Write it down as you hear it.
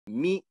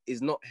Meat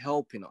is not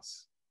helping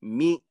us.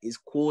 Meat is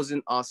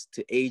causing us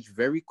to age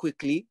very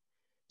quickly.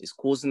 It's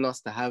causing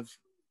us to have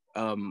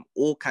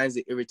all kinds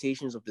of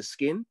irritations of the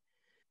skin.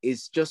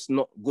 It's just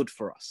not good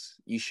for us.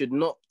 You should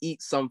not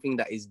eat something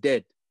that is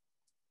dead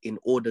in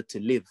order to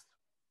live.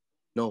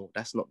 No,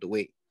 that's not the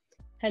way.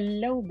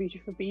 Hello,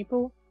 beautiful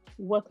people.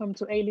 Welcome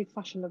to Elimj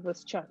Fashion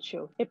Lovers Chat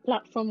Show, a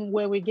platform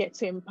where we get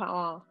to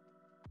empower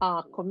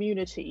our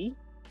community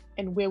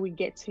and where we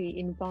get to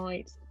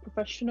invite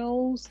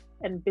professionals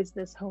and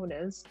business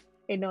owners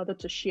in order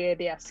to share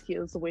their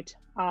skills with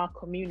our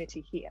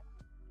community here.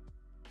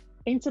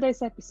 In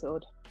today's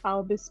episode,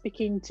 I'll be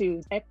speaking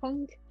to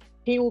Ekong.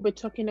 He will be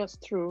talking us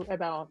through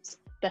about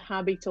the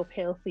habit of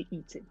healthy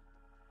eating.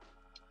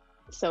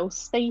 So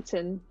stay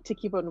tuned to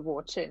keep on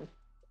watching.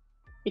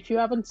 If you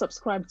haven't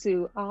subscribed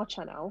to our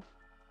channel,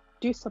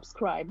 do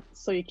subscribe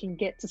so you can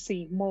get to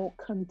see more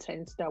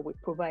content that we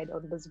provide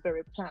on this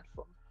very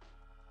platform.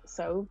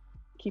 So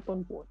keep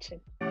on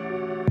watching.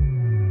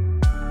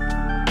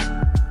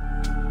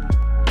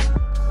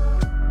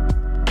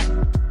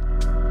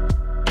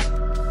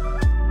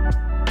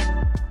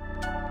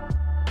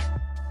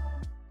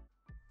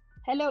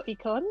 Hello,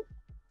 Ekong.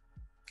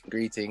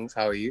 Greetings,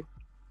 how are you?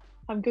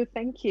 I'm good,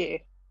 thank you.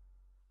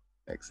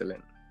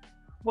 Excellent.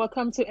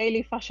 Welcome to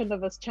Elimj Fashion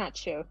Lovers Chat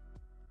Show.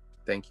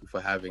 Thank you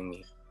for having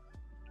me.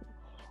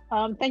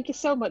 Thank you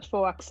so much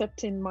for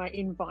accepting my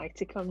invite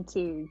to come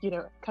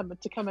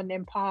and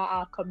empower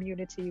our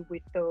community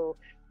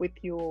with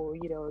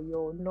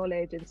your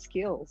knowledge and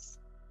skills.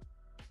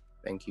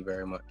 Thank you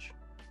very much.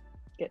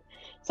 Good.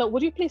 So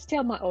would you please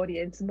tell my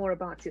audience more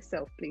about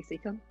yourself, please,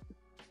 Ekong?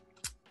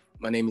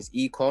 My name is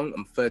Ekong.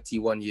 I'm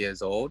 31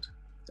 years old.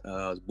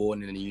 I was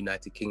born in the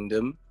United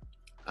Kingdom.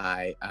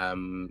 I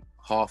am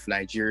half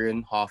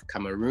Nigerian, half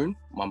Cameroon.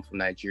 Mum from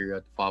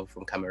Nigeria, father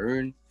from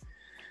Cameroon.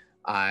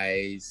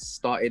 I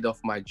started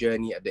off my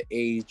journey at the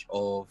age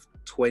of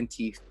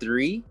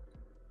 23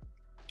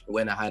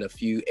 when I had a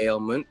few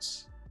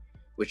ailments,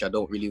 which I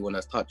don't really want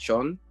to touch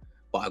on,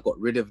 but I got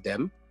rid of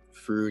them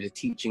through the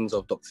teachings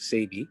of Dr.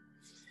 Sebi.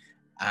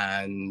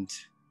 And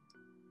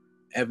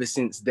ever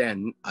since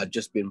then, I've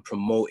just been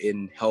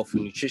promoting health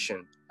and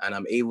nutrition, and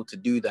I'm able to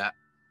do that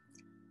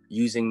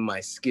using my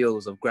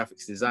skills of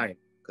graphics design,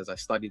 because I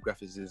studied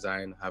graphics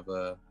design, have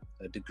a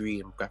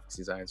degree in graphics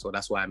design. So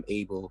that's why I'm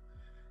able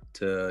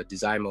to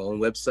design my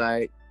own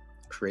website,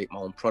 create my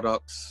own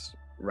products,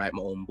 write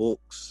my own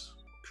books,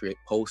 create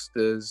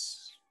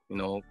posters,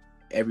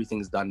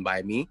 everything's done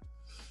by me.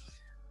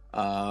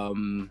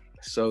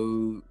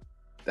 So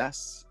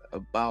that's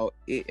about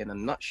it in a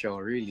nutshell,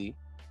 really,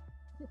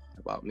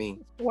 about me.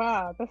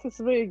 Wow, this is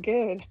really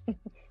good.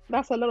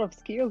 That's a lot of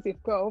skills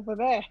you've got over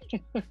there.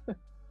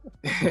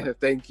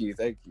 Thank you.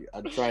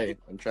 I'm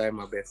trying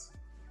my best.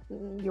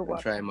 You're welcome.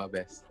 I'm trying my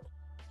best.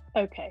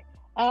 Okay.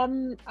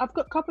 I've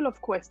got a couple of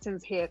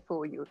questions here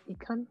for you,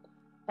 Ekong,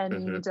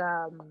 and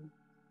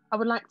I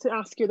would like to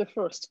ask you the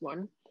first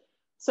one.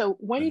 So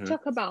when you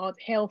talk about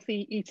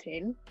healthy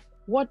eating,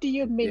 what do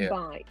you mean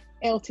by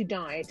healthy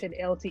diet and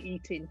healthy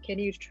eating? Can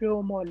you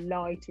throw more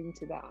light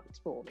into that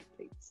for me,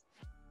 please?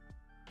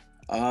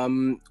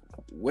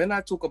 When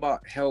I talk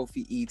about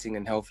healthy eating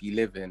and healthy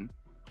living,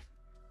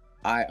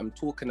 I am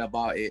talking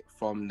about it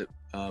from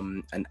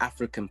an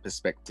African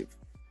perspective.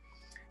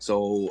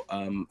 So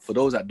for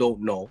those that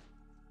don't know,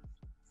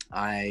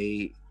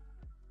 I'm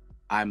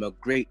a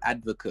great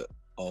advocate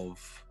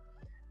of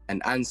an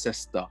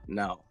ancestor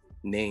now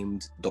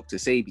named Dr.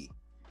 Sebi.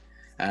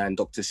 And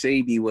Dr.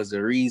 Sebi was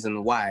the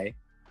reason why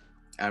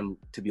I'm,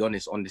 to be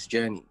honest, on this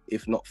journey.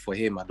 If not for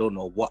him, I don't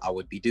know what I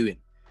would be doing.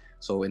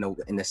 So in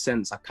a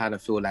sense, I kind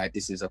of feel like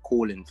this is a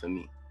calling for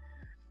me.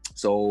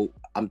 So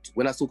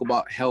when I talk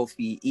about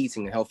healthy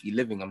eating and healthy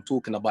living, I'm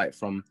talking about it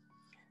from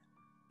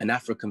an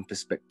African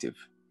perspective,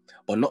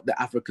 but not the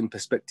African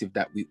perspective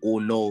that we all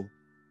know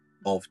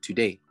of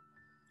today.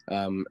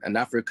 An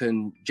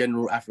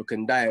general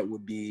African diet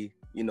would be,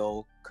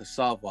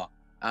 cassava,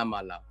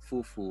 amala,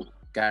 fufu,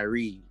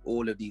 gari,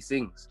 all of these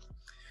things.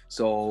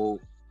 So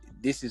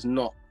this is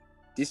not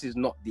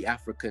the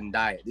African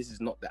diet. This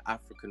is not the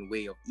African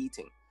way of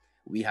eating.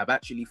 We have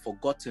actually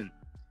forgotten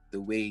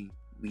the way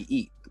we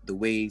eat, the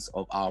ways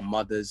of our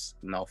mothers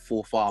and our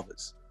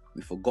forefathers.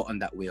 We've forgotten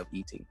that way of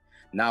eating.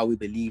 Now we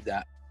believe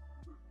that,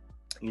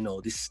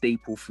 this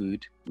staple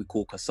food we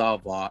call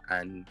cassava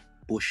and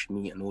bush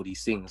meat and all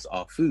these things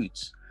are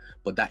foods,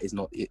 but that is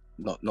not it,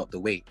 not the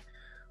way.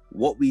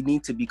 What we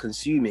need to be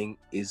consuming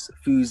is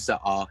foods that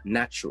are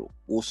natural,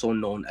 also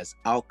known as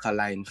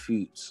alkaline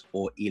foods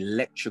or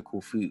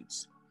electrical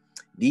foods.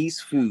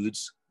 These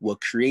foods were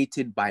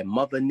created by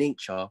Mother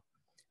Nature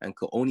and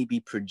could only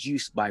be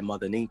produced by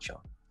Mother Nature.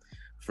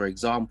 For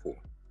example,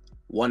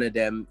 one of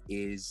them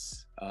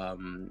is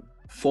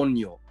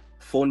fonio.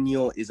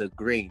 Fonio is a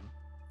grain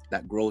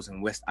that grows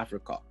in West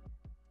Africa,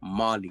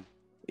 Mali.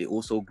 It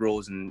also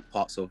grows in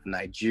parts of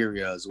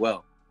Nigeria as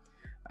well.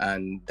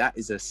 And that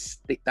is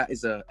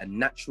a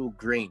natural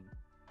grain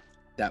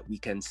that we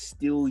can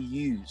still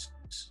use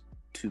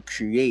to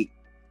create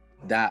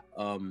that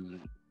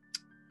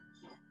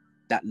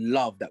that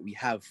love that we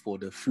have for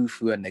the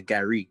fufu and the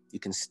gari. You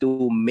can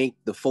still make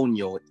the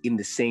fonio in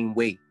the same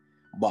way,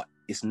 but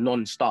it's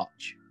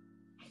non-starch.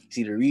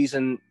 See, the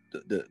reason,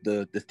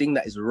 the thing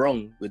that is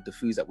wrong with the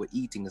foods that we're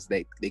eating is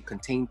they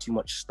contain too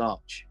much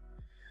starch.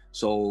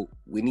 So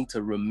we need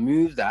to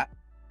remove that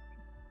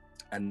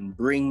and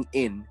bring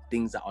in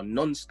things that are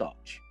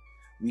non-starch.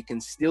 We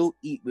can still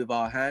eat with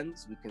our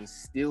hands. We can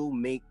still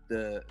make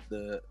the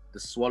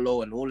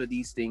swallow and all of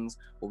these things,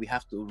 but we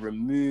have to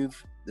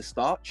remove the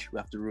starch. We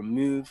have to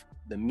remove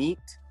the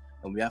meat,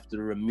 and we have to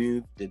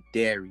remove the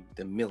dairy,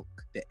 the milk,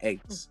 the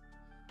eggs.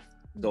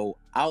 So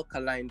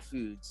alkaline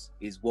foods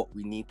is what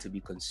we need to be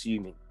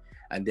consuming,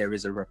 and there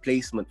is a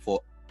replacement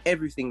for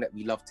everything that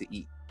we love to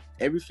eat.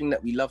 Everything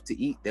that we love to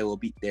eat,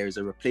 there is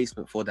a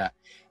replacement for that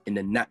in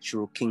the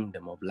natural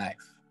kingdom of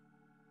life.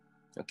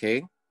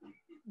 Okay?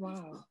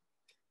 Wow.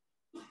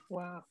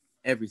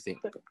 Everything.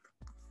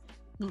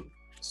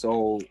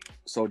 So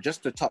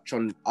just to touch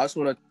on, I just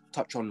want to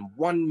touch on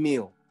one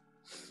meal.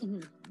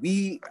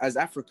 We as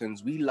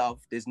Africans, we love,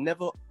 there's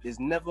never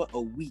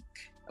a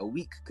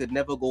week could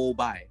never go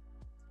by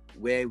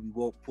where we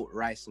won't put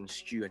rice and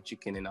stew and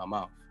chicken in our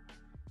mouth.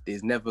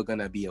 There's never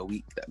gonna be a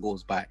week that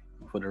goes by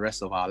for the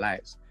rest of our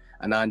lives.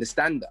 And I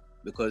understand that,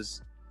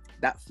 because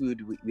that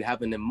food, we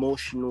have an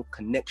emotional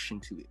connection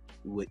to it.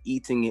 We were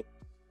eating it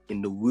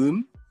in the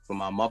womb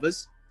from our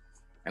mothers,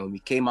 and when we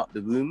came out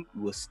the womb,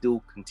 we were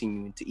still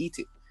continuing to eat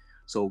it.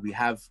 So we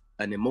have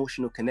an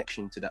emotional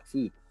connection to that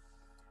food.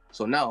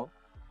 So now,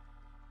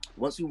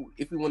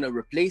 if we want to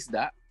replace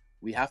that,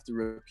 we have to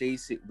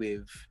replace it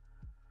with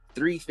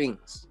 3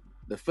 things.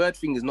 The third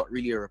thing is not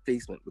really a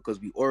replacement, because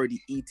we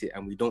already eat it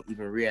and we don't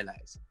even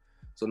realize.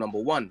 So number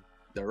 1,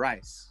 the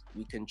rice.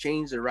 We can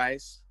change the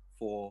rice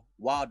for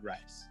wild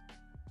rice,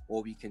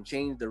 or we can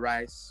change the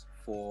rice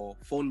for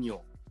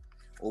fonio,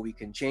 or we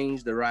can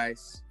change the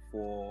rice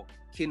for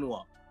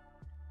quinoa,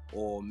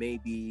 or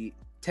maybe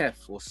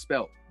teff or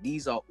spelt.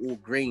 These are all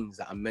grains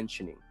that I'm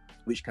mentioning,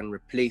 which can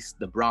replace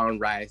the brown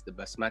rice, the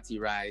basmati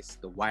rice,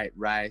 the white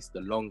rice,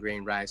 the long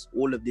grain rice.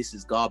 All of this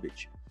is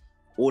garbage.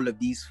 All of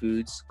these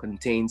foods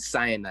contain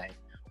cyanide.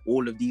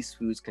 All of these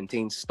foods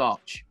contain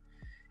starch.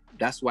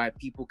 That's why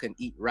people can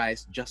eat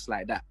rice just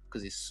like that,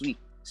 because it's sweet.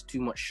 It's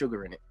too much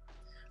sugar in it.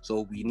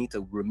 So we need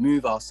to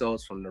remove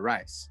ourselves from the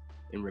rice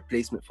in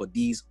replacement for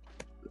these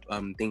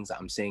things that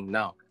I'm saying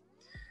now.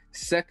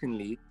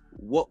 Secondly,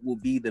 what will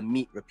be the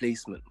meat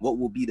replacement? What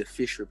will be the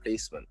fish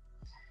replacement?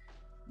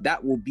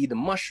 That will be the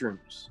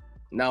mushrooms.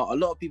 Now, a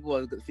lot of people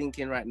are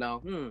thinking right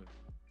now,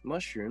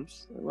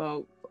 mushrooms?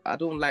 Well, I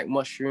don't like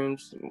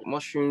mushrooms.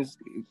 Mushrooms,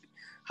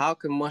 how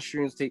can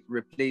mushrooms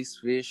replace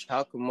fish?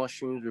 How can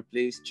mushrooms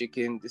replace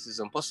chicken? This is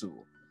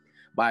impossible.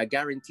 But I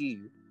guarantee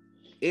you,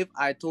 if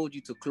I told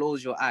you to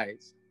close your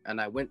eyes and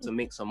I went to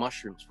make some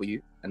mushrooms for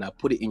you and I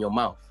put it in your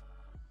mouth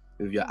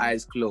with your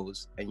eyes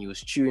closed and you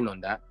was chewing on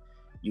that,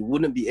 you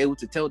wouldn't be able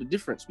to tell the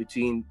difference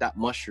between that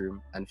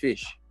mushroom and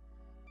fish.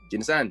 Do you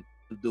understand?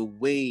 The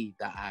way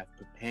that I've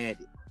prepared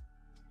it.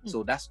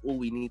 So that's all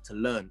we need to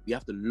learn. We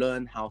have to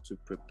learn how to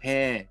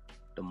prepare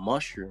the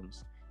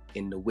mushrooms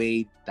in the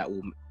way that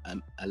will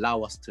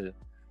allow us to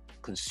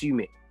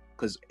consume it,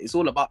 because it's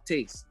all about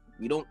taste.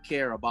 We don't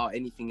care about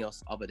anything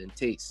else other than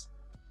taste.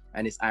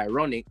 And it's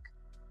ironic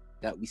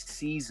that we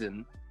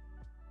season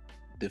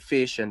the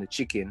fish and the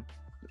chicken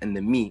and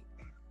the meat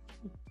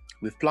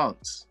with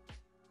plants.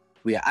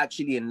 We are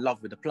actually in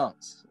love with the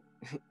plants.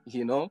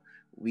 You know,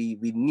 we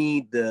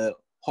need the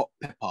hot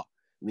pepper,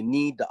 we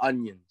need the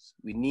onions,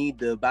 we need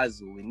the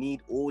basil, we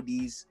need all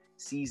these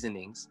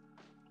seasonings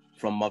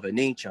from Mother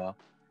Nature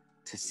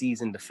to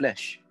season the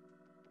flesh.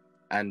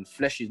 And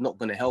flesh is not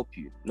going to help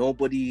you.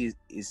 Nobody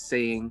is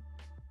saying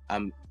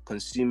I'm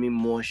consuming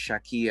more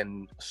shaki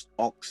and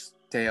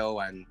oxtail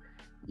and,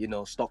 you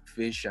know,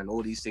 stockfish and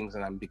all these things,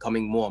 and I'm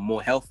becoming more and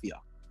more healthier.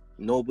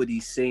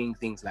 Nobody's saying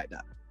things like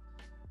that.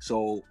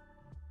 So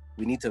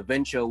we need to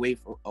venture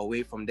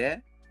away from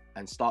there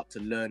and start to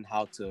learn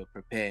how to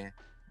prepare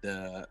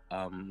the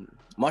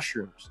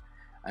mushrooms.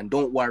 And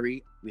don't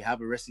worry, we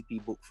have a recipe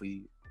book for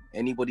you.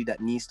 Anybody that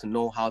needs to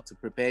know how to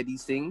prepare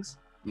these things,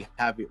 we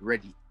have it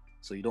ready,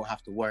 so you don't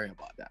have to worry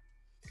about that.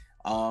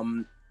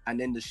 And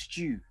then the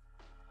stew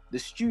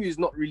is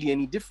not really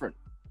any different.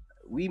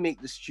 We make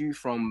the stew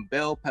from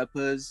bell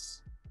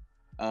peppers,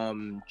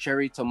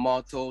 cherry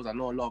tomatoes. I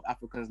know a lot of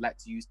Africans like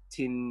to use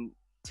tinned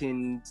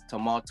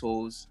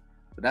tomatoes,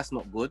 but that's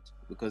not good,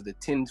 because the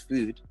tinned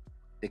food,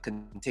 they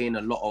contain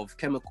a lot of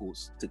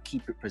chemicals to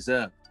keep it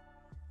preserved.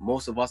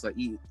 Most of us are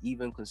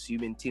even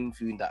consuming tinned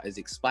food that is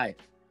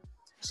expired.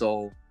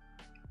 So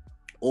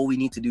all we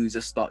need to do is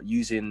just start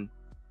using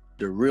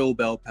the real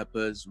bell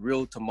peppers,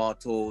 real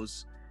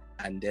tomatoes,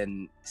 and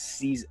then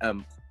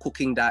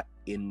cooking that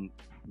in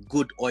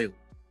good oil.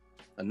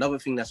 Another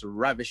thing that's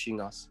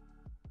eradicating us,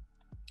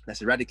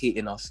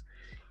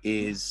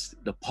 is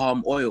the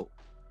palm oil.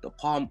 The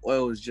palm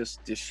oil is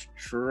just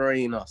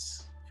destroying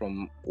us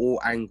from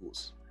all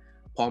angles.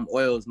 Palm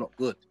oil is not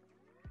good.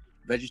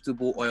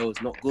 Vegetable oil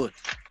is not good.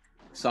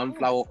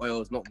 Sunflower oil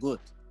is not good.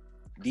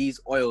 These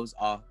oils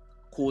are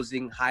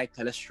causing high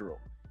cholesterol.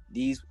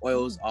 These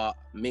oils are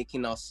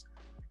making us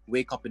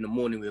wake up in the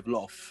morning with a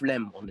lot of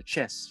phlegm on the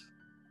chest,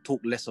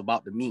 talk less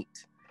about the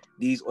meat.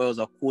 These oils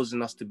are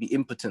causing us to be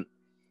impotent,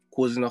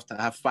 causing us to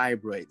have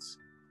fibroids,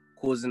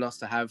 causing us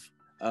to have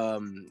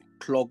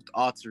clogged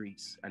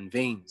arteries and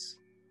veins,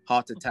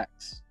 heart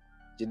attacks.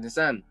 Do you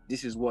understand?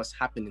 This is what's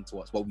happening to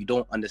us, but we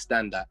don't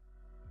understand that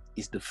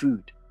it's the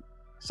food.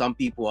 Some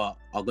people are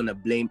going to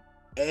blame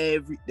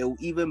they'll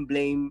even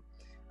blame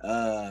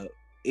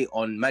it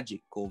on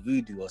magic or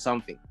voodoo or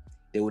something.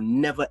 They will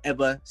never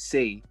ever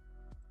say,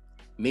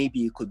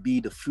 maybe it could be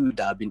the food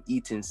that I've been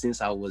eating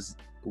since I was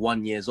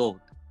 1 year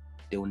old.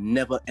 They will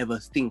never ever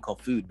think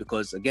of food,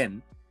 because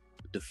again,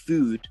 the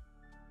food,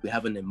 we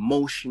have an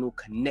emotional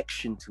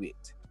connection to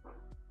it.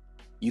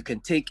 You can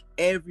take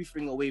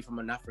everything away from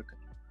an African,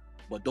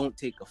 but don't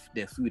take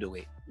their food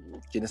away. Do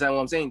you understand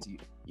what I'm saying to you?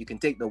 You can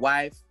take the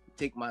wife,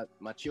 take my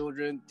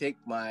children, take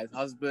my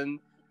husband.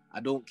 I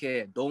don't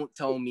care. Don't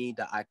tell me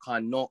that I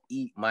cannot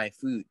eat my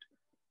food.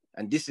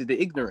 And this is the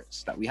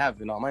ignorance that we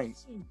have in our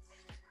minds.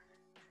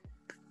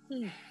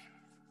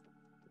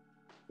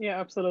 Yeah,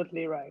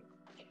 absolutely right.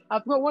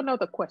 I've got one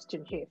other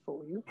question here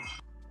for you.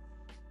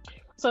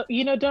 So,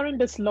 during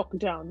this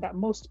lockdown that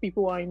most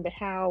people are in the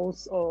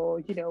house,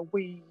 or,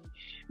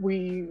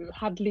 we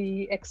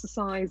hardly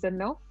exercise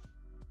enough.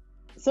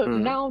 So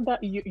now that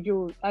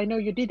I know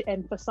you did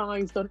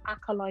emphasize on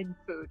alkaline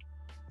food.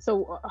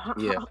 So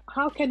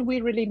how can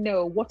we really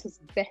know what is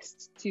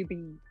best to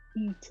be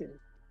eaten?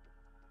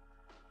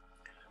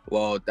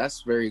 Well,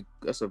 that's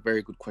a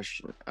very good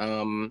question.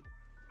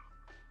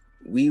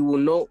 We will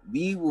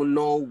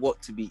know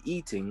what to be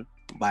eating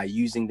by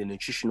using the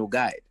nutritional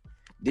guide.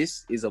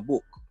 This is a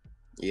book,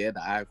 that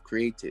I've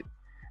created,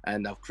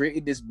 and I've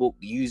created this book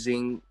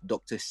using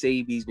Dr.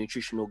 Sebi's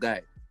nutritional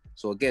guide.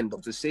 So again,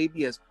 Dr.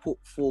 Sebi has put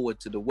forward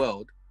to the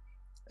world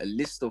a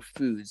list of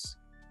foods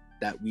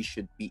that we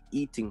should be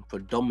eating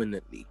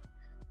predominantly.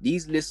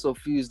 These lists of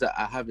foods that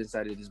I have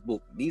inside of this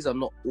book, these are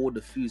not all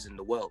the foods in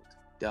the world.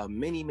 There are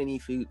many, many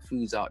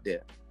foods out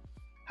there.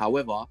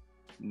 However,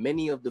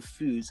 many of the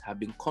foods have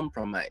been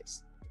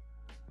compromised.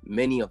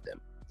 Many of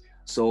them.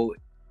 So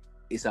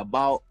it's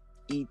about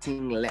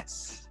eating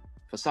less.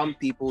 For some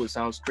people, it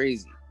sounds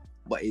crazy,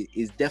 but it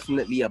is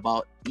definitely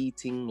about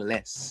eating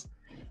less.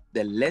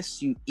 The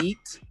less you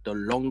eat, the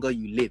longer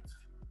you live.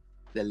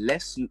 The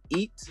less you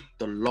eat,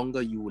 the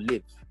longer you will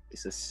live.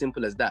 It's as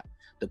simple as that.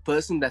 The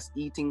person that's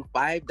eating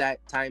 5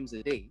 times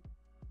a day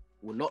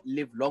will not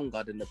live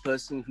longer than the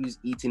person who's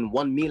eating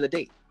 1 meal a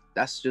day.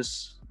 That's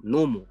just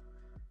normal.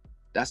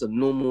 That's a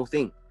normal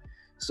thing.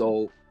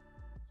 So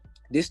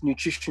this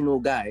nutritional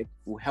guide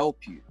will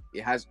help you.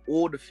 It has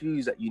all the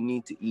foods that you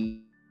need to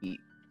eat,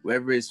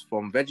 whether it's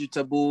from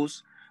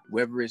vegetables,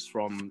 whether it's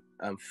from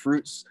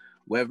fruits,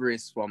 whether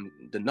it's from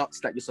the nuts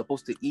that you're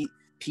supposed to eat.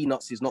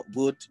 Peanuts is not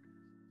good.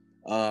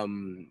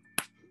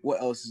 What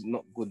else is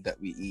not good that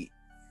we eat?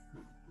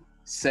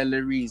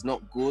 Celery is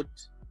not good.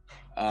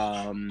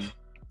 In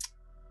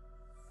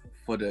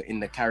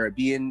the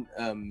Caribbean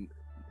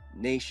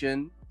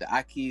nation, the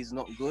ackee is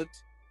not good.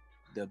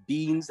 The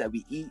beans that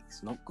we eat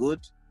is not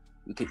good.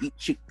 We can eat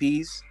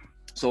chickpeas.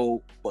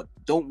 So, but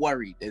don't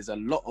worry, there's a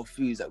lot of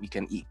foods that we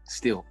can eat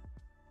still.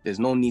 There's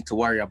no need to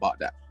worry about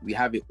that. We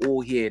have it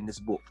all here in this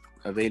book,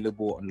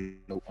 available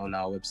on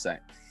our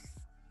website.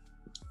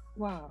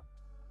 Wow.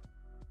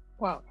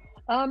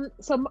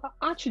 So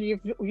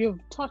actually,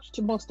 you've touched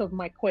most of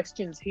my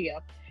questions here,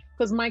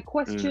 because my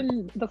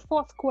question, the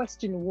fourth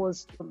question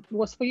was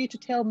for you to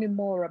tell me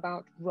more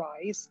about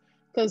rice,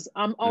 because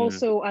I'm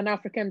also an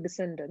African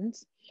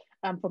descendant.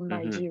 I'm from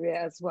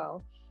Nigeria as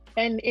well.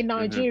 And in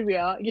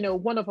Nigeria,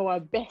 one of our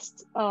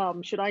best,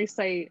 should I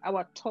say,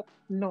 our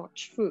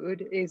top-notch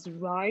food is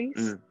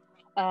rice.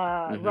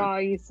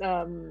 Rice,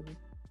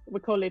 we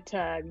call it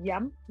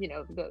yam,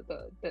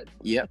 the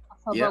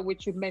cassava,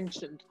 which you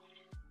mentioned.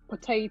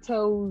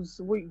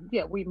 Potatoes,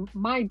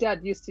 my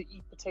dad used to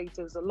eat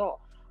potatoes a lot.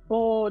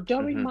 But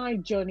during my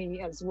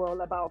journey as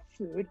well about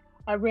food,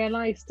 I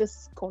realized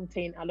this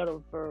contained a lot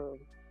of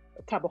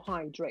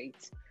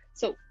carbohydrates.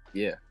 So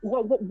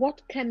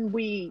what can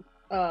we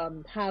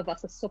have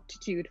as a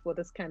substitute for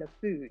this kind of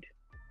food?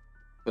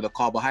 For the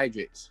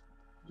carbohydrates?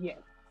 Yeah.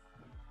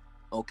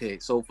 Okay,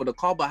 so for the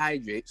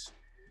carbohydrates,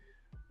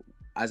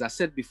 as I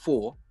said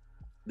before,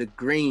 the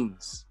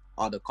grains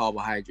are the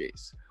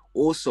carbohydrates.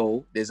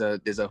 Also, there's a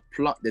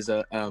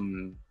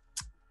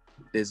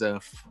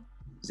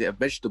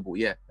vegetable?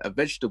 Yeah, a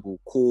vegetable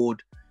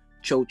called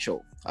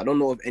chocho. I don't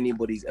know if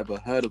anybody's ever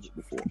heard of it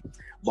before,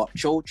 but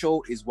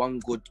chocho is one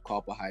good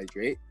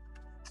carbohydrate,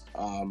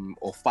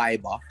 or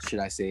fiber, should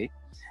I say?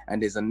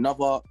 And there's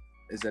another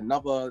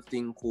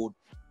thing called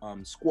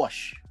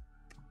squash.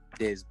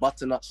 There's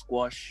butternut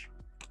squash.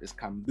 There's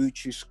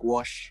kombucha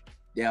squash.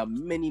 There are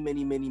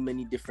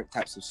many different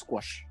types of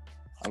squash.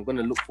 I'm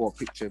gonna look for a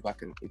picture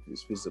if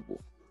it's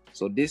visible.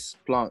 So this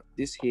plant,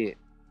 this here.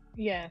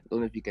 Yeah. I don't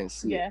know if you can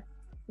see it.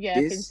 Yeah,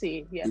 this I can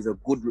see. Yeah. Is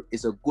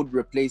a good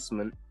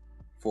replacement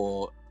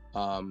for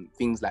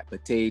things like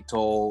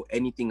potato,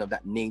 anything of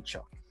that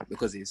nature,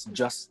 because it's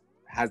just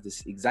has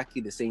this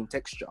exactly the same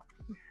texture.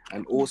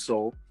 And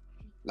also,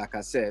 like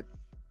I said,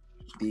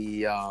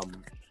 the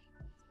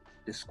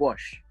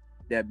squash.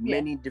 There are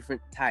many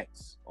different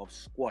types of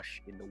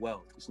squash in the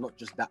world. It's not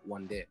just that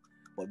one there,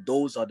 but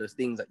those are the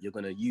things that you're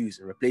going to use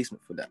in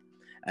replacement for that.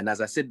 And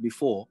as I said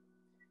before,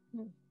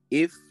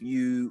 if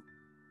you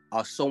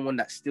are someone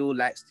that still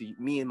likes to,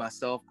 me and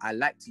myself, I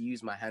like to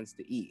use my hands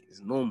to eat.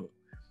 It's normal.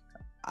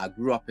 I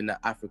grew up in an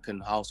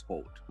African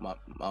household. My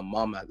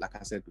mom, like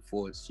I said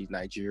before, she's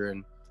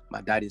Nigerian.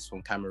 My dad is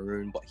from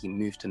Cameroon, but he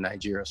moved to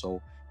Nigeria.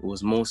 So it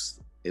was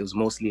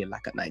mostly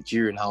like a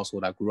Nigerian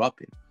household I grew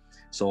up in.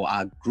 So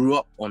I grew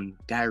up on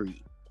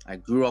gari. I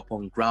grew up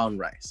on ground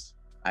rice.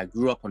 I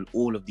grew up on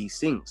all of these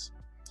things.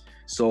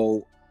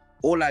 So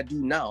all I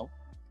do now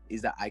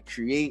is that I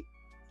create,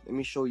 let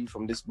me show you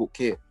from this book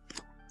here.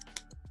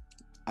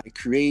 I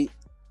create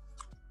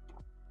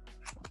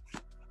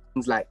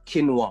things like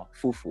quinoa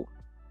fufu.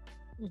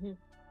 Mm-hmm.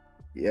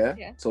 Yeah.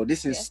 So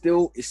this is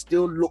still, it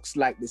still looks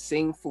like the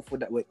same fufu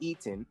that we're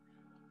eating,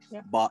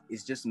 but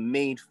it's just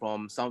made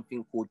from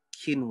something called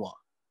quinoa.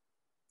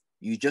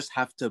 You just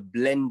have to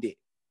blend it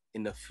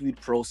in a food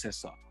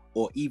processor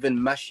or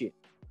even mash it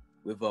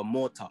with a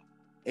mortar.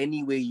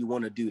 Any way you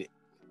want to do it,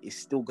 it's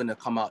still going to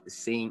come out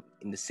in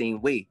the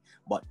same way.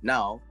 But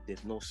now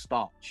there's no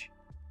starch.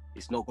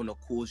 It's not going to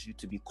cause you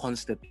to be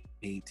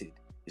constipated.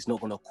 It's not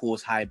going to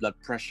cause high blood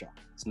pressure.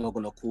 It's not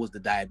going to cause the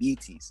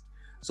diabetes.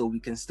 So we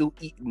can still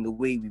eat in the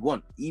way we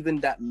want. Even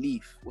that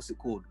leaf, what's it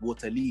called?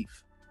 Water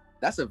leaf.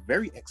 That's a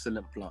very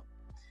excellent plant.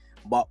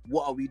 But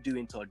what are we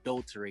doing to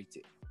adulterate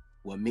it?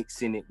 We're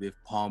mixing it with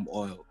palm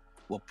oil.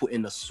 We're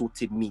putting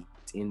assorted meat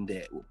in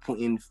there. We're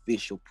putting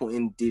fish. We're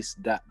putting this,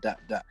 that. Do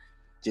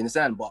you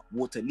understand? But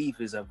water leaf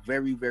is a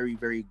very, very,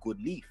 very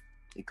good leaf.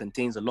 It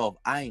contains a lot of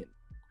iron.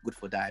 Good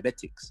for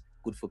diabetics.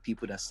 Good for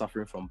people that are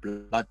suffering from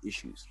blood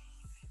issues.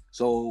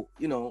 So,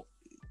 you know,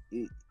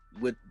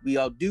 we're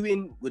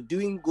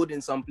doing good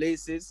in some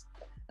places,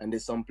 and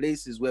there's some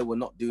places where we're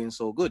not doing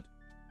so good.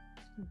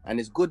 And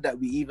it's good that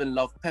we even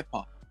love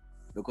pepper,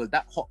 because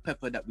that hot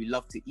pepper that we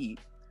love to eat,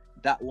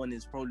 that one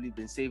has probably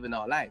been saving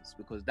our lives,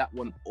 because that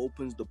one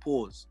opens the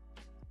pores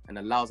and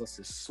allows us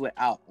to sweat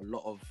out a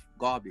lot of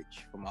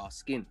garbage from our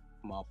skin,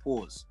 from our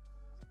pores.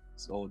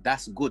 So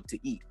that's good to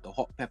eat, the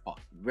hot pepper.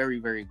 Very,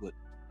 very good.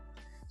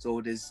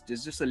 So there's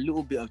just a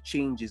little bit of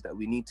changes that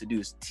we need to do.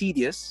 It's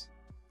tedious,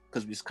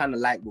 because it's kind of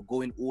like we're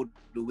going all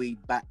the way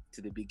back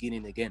to the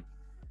beginning again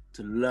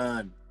to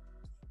learn.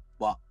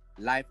 But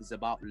life is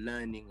about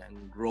learning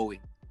and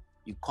growing.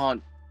 You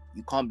can't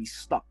be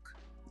stuck.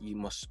 You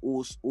must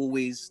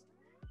always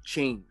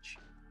change.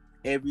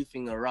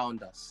 Everything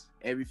around us,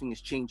 everything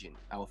is changing.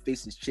 Our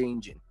face is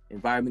changing.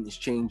 Environment is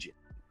changing.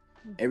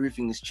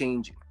 Everything is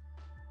changing.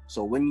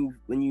 So when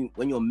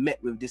you're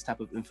met with this type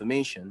of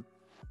information,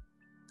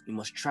 you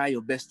must try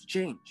your best to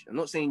change. I'm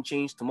not saying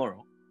change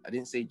tomorrow. I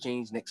didn't say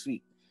change next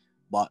week.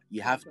 But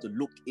you have to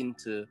look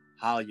into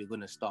how you're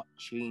going to start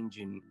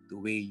changing the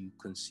way you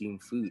consume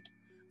food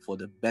for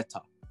the better,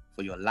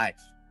 for your life.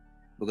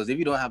 Because if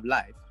you don't have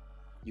life,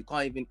 you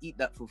can't even eat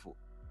that fufu.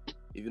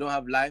 If you don't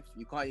have life,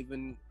 you can't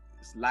even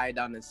lie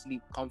down and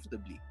sleep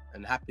comfortably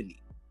and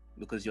happily,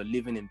 because you're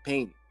living in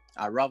pain.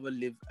 I'd rather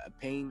live a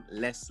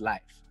painless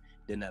life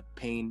than a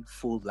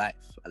painful life.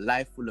 A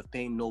life full of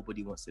pain,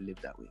 nobody wants to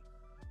live that way.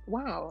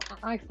 Wow,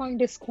 I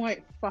find this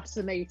quite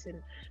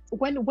fascinating.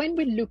 When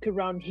we look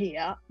around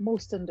here,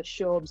 most in the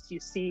shops you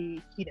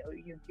see, you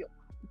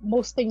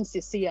most things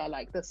you see are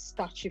like the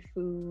starchy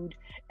food,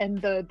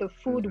 and the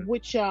food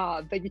which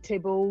are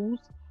vegetables,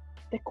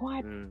 they're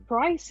quite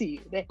pricey.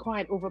 They're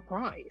quite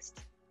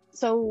overpriced.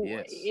 So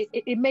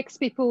it makes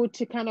people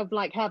to kind of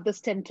like have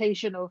this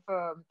temptation of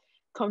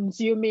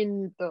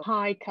consuming the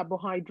high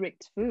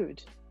carbohydrate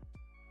food.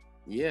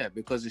 Yeah,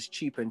 because it's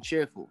cheap and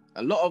cheerful.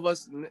 A lot of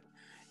us,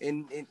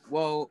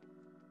 well,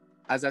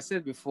 as I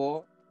said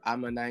before,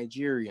 I'm a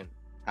Nigerian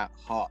at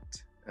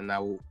heart, and I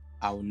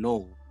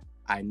know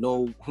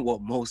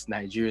what most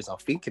Nigerians are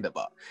thinking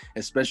about,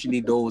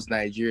 especially those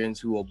Nigerians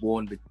who were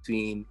born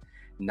between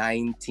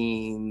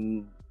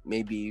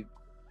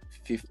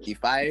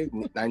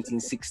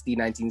 1960,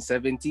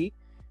 1970.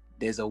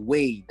 There's a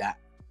way that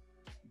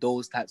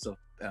those types of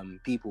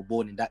people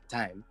born in that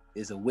time,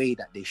 there's a way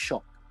that they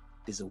shop.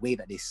 There's a way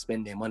that they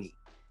spend their money.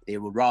 They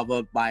would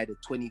rather buy the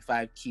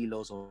 25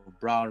 kilos of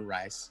brown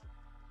rice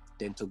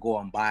than to go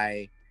and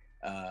buy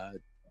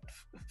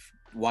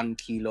 1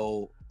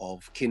 kilo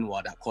of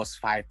quinoa that costs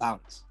 £5.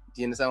 Do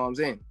you understand what I'm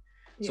saying?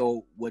 Yeah.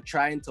 So we're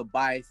trying to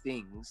buy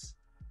things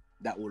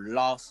that will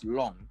last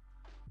long,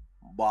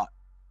 but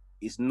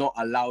it's not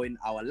allowing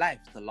our life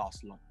to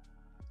last long.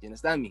 Do you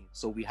understand me?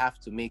 So we have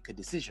to make a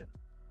decision.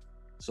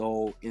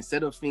 So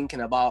instead of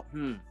thinking about,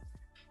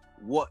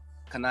 what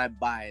can I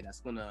buy that's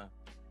gonna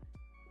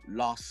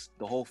last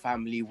the whole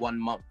family 1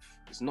 month,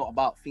 it's not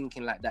about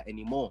thinking like that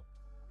anymore.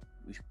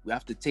 We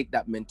have to take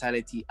that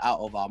mentality out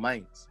of our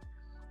minds,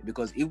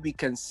 because if we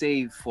can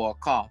save for a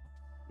car,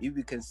 if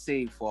we can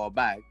save for a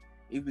bag,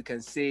 if we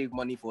can save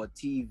money for a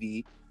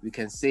TV, we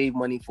can save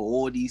money for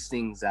all these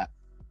things that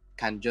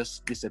can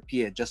just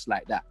disappear just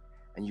like that.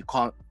 And you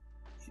can't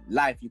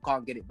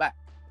get it back.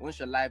 Once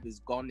your life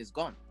is gone, it's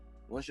gone.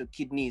 Once your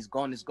kidney is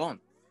gone, it's gone.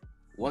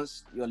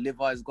 Once your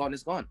liver is gone,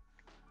 it's gone.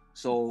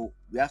 So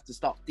we have to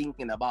start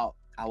thinking about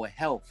our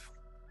health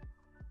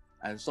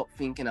and stop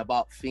thinking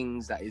about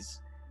things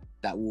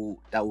that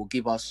will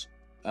give us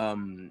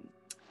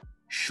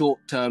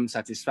short-term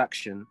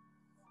satisfaction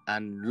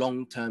and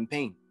long-term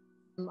pain.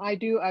 I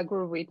do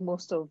agree with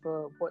most of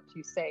what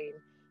you're saying.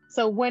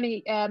 So when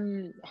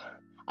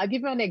I'll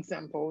give you an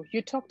example.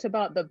 You talked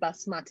about the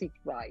basmati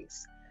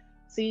rice.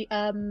 See,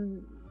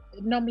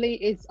 normally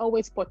it's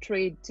always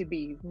portrayed to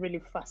be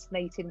really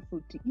fascinating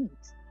food to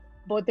eat.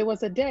 But there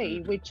was a day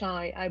which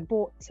I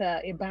bought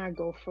a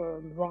bag of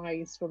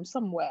rice from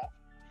somewhere.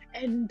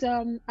 And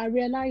I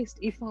realized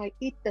if I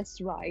eat this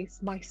rice,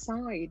 my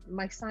side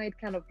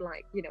kind of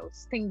like,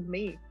 stinged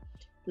me.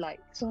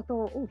 So I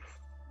thought, oof,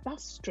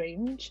 that's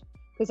strange.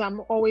 Because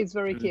I'm always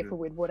very careful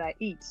with what I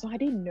eat. So I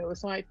didn't know.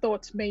 So I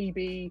thought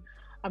maybe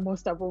I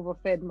must have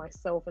overfed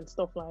myself and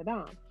stuff like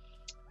that.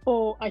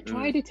 Or I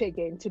tried it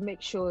again to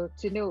make sure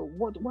to know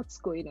what's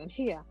going on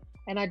here.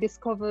 And I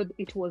discovered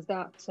it was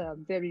that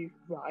very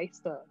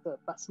rice, the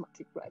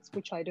basmati rice,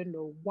 which I don't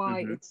know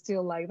why it's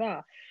still like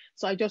that.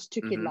 So I just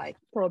took it like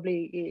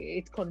probably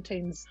it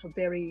contains a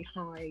very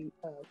high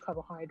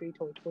carbohydrate,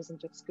 or it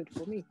wasn't just good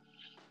for me.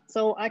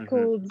 So I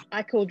could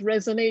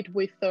resonate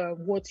with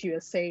what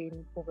you're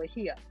saying over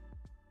here,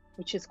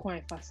 which is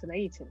quite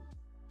fascinating.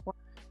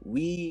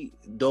 We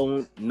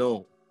don't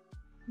know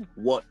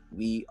what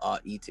we are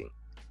eating.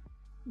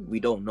 We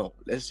don't know.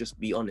 Let's just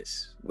be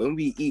honest. When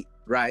we eat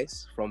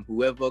rice from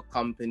whoever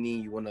company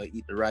you want to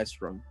eat the rice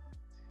from,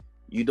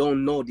 you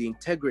don't know the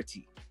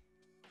integrity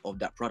of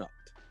that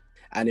product.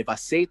 And if I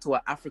say to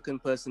an African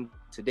person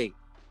today,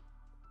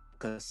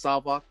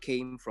 cassava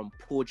came from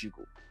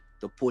Portugal,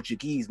 the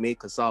Portuguese made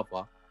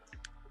cassava.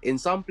 In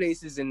some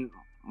places in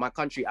my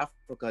country,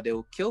 Africa, they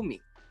will kill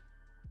me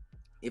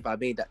if I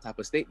made that type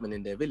of statement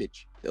in their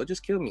village. They'll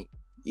just kill me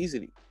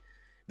easily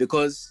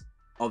because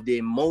of the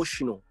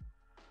emotional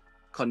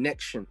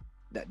connection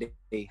that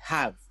they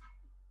have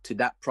to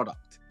that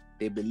product.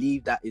 They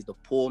believe that is the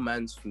poor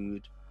man's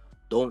food.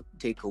 Don't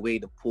take away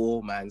the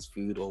poor man's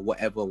food, or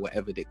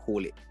whatever they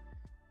call it.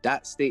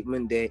 That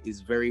statement there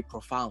is very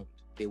profound.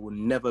 They will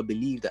never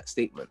believe that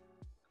statement.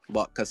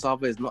 But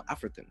cassava is not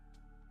African.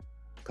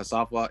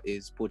 Cassava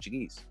is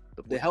Portuguese.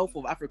 The health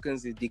of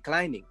Africans is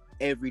declining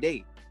every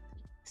day.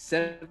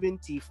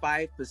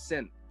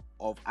 75%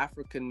 of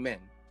African men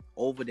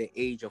over the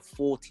age of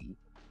 40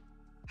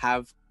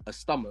 have a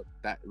stomach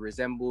that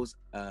resembles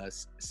a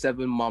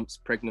 7 months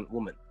pregnant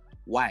woman.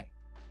 Why?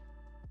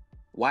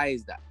 Why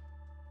is that?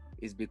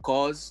 It's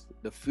because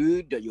the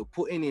food that you're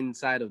putting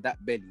inside of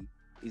that belly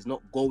is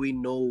not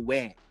going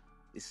nowhere.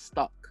 It's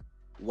stuck.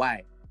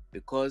 Why?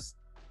 Because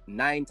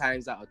 9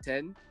 times out of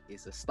 10,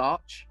 it's a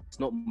starch. It's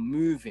not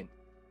moving.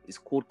 It's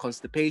called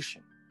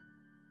constipation.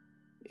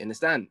 You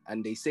understand?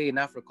 And they say in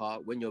Africa,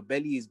 when your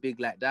belly is big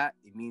like that,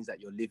 it means that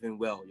you're living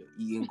well, you're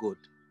eating good.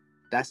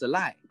 That's a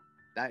lie.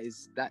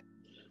 That.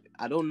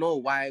 I don't know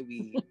why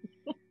we...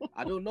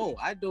 I don't know.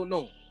 I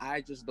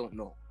just don't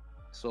know.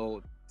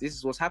 So this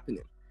is what's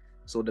happening.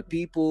 So the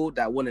people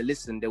that want to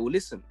listen, they will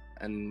listen.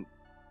 And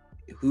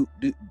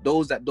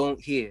those that don't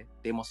hear,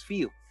 they must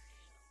feel.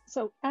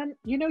 So, and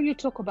you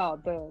talk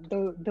about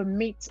the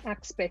meat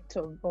aspect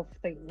of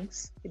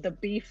things, the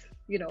beef,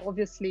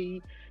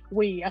 obviously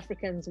we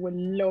Africans will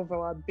love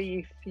our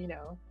beef,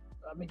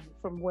 I mean,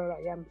 from where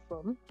I am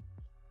from,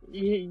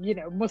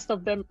 most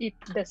of them eat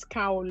this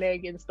cow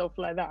leg and stuff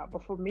like that.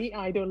 But for me,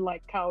 I don't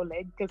like cow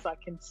leg because I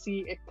can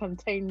see it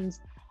contains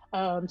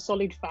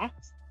solid fat.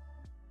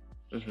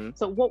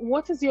 So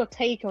what is your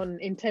take on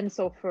in terms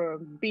of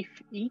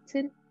beef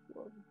eating?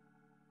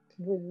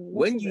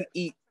 When you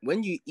eat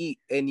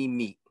any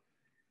meat,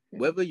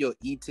 whether you're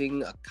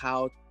eating a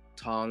cow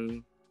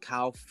tongue,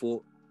 cow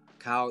foot,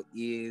 cow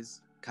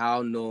ears,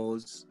 cow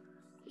nose,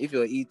 if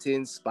you're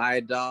eating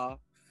spider,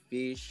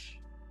 fish,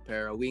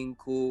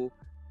 periwinkle,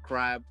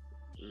 crab,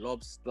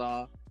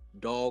 lobster,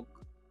 dog,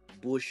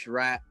 bush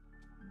rat,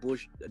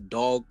 bush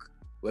dog,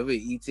 whether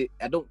you eat it,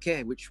 I don't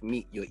care which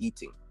meat you're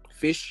eating.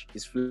 Fish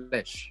is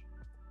flesh.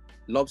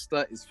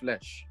 Lobster is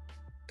flesh.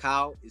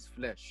 Cow is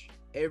flesh.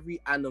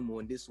 Every animal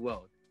in this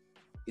world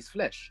is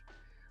flesh.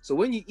 So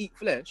when you eat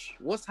flesh,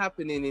 what's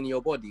happening in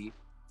your body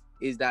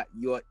is that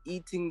you're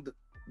eating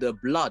the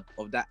blood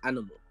of that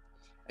animal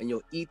and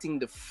you're eating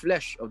the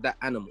flesh of that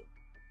animal.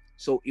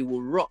 So it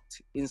will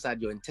rot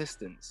inside your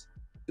intestines.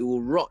 It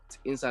will rot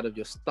inside of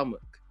your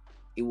stomach.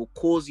 It will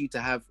cause you to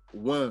have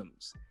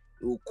worms.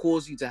 It will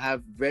cause you to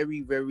have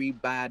very, very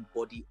bad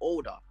body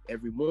odor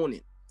every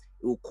morning.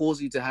 It will cause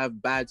you to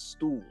have bad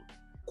stool.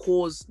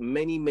 Cause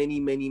many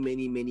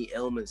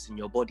ailments in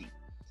your body,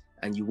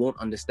 and you won't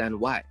understand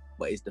why,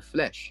 but it's the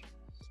flesh.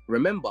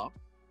 Remember,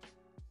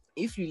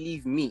 if you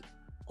leave meat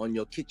on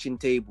your kitchen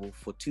table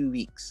for 2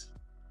 weeks,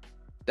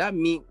 that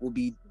meat will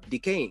be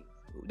decaying.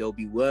 There'll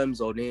be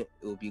worms on it.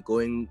 It will be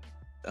going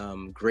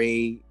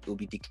gray. It will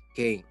be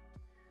decaying.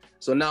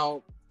 So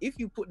now, if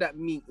you put that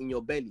meat in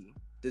your belly,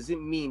 does it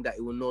mean that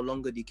it will no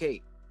longer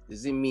decay?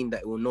 Does it mean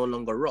that it will no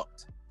longer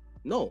rot?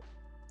 No.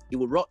 It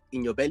will rot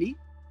in your belly.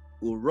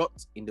 It will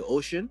rot in the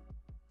ocean.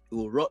 It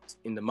will rot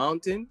in the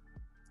mountain.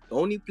 The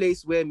only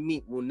place where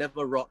meat will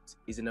never rot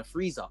is in a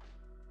freezer.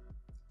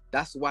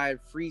 That's why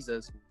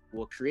freezers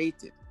were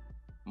created.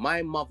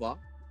 My mother,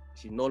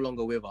 she's no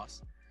longer with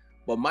us,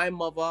 but my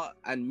mother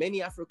and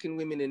many African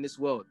women in this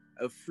world,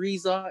 a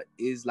freezer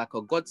is like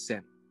a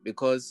godsend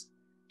because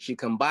she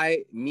can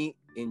buy meat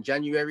in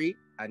January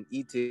and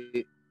eat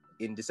it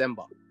in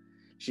December.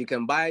 She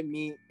can buy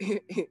meat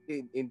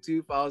in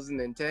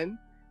 2010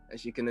 and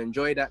she can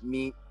enjoy that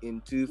meat in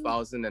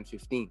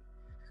 2015.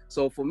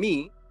 So for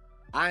me,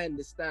 I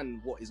understand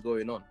what is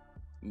going on.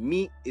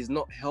 Meat is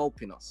not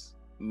helping us.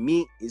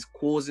 Meat is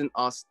causing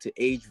us to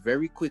age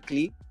very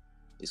quickly.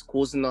 It's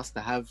causing us to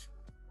have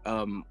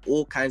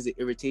all kinds of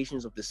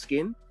irritations of the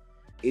skin.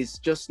 It's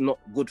just not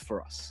good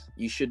for us.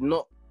 You should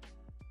not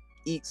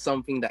eat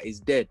something that is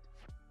dead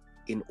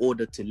in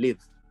order to live.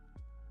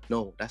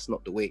 No, that's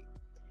not the way.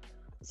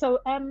 So,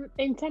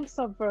 in terms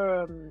of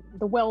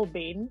the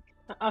well-being,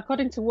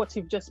 according to what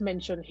you've just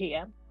mentioned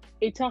here,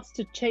 it has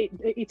to change.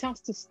 It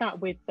has to start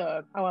with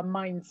our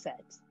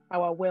mindset,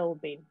 our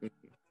well-being.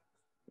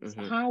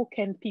 So how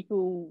can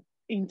people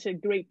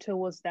integrate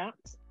towards that?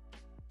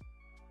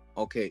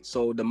 Okay,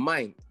 so the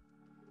mind.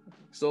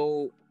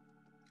 So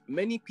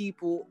many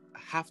people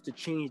have to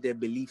change their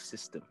belief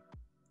system.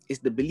 It's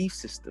the belief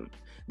system.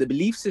 The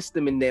belief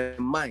system in their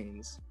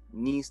minds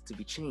needs to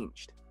be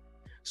changed.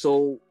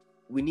 So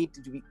we need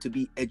to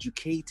be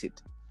educated.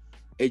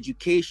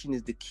 Education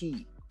is the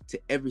key to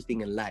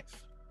everything in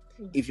life.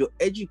 If you're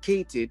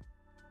educated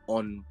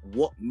on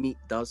what meat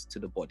does to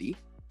the body,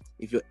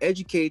 if you're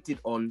educated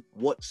on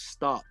what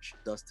starch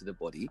does to the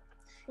body,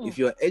 if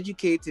you're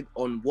educated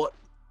on what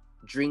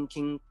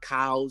drinking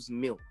cow's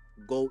milk,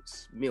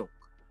 goat's milk,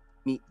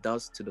 meat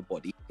does to the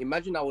body.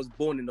 Imagine I was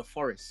born in the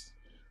forest.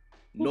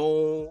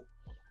 No,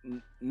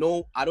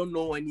 I don't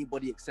know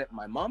anybody except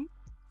my mom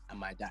and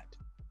my dad.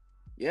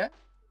 Yeah?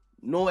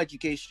 No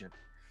education.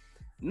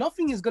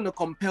 Nothing is going to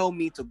compel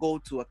me to go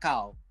to a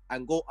cow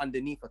and go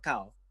underneath a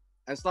cow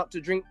and start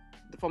to drink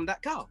from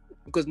that cow,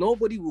 because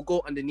nobody will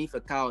go underneath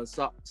a cow and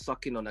start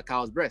sucking on a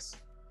cow's breast.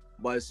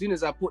 But as soon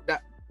as I put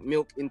that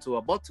milk into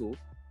a bottle,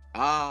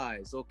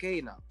 it's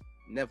okay now.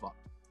 Never.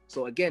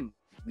 So again,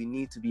 we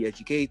need to be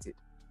educated.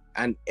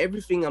 And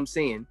everything I'm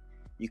saying,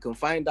 you can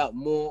find out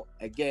more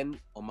again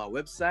on my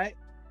website.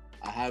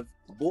 I have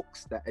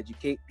books that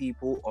educate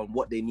people on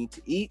what they need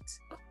to eat.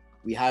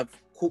 We have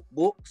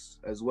cookbooks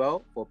as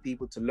well for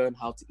people to learn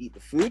how to eat the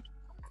food.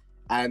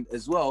 And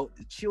as well,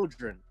 the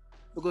children.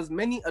 Because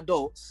many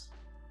adults,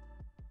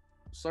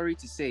 sorry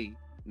to say,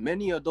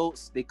 many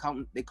adults, they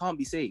can't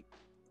be saved.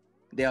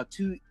 They're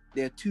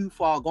too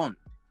far gone.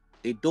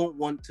 They don't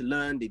want to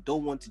learn, they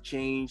don't want to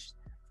change.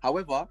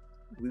 However,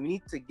 we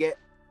need to get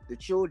the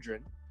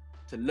children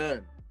to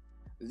learn.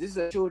 This is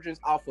a children's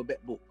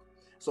alphabet book.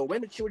 So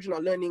when the children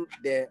are learning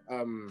their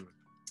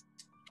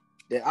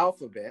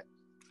alphabet,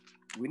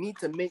 we need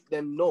to make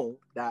them know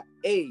that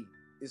A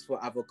is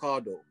for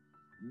avocado,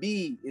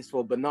 B is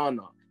for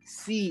banana,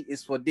 C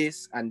is for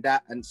this and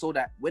that, and so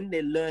that when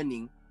they're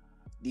learning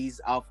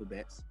these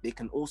alphabets, they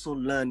can also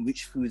learn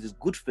which food is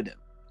good for them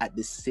at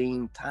the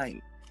same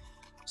time.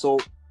 So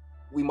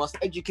we must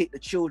educate the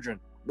children,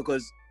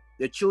 because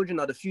the children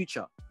are the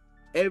future.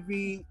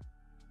 Every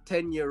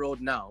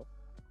 10-year-old now,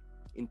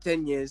 in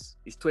 10 years,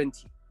 is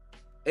 20.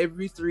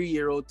 Every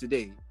 3-year-old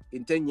today,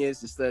 in 10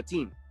 years, is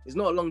 13. It's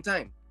not a long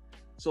time.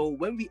 So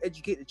when we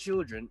educate the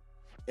children,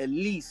 at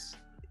least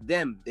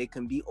they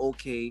can be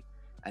okay,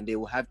 and they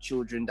will have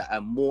children that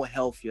are more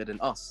healthier than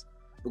us.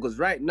 Because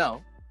right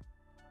now,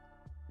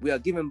 we are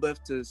giving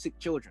birth to sick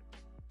children.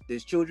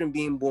 There's children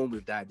being born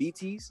with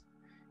diabetes.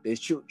 There's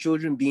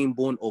children being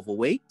born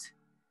overweight.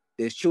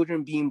 There's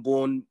children being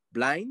born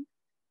blind.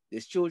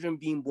 There's children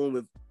being born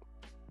with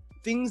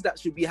things that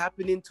should be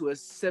happening to a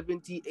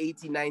 70,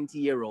 80,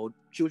 90-year-old.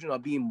 Children are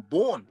being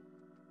born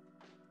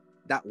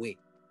that way.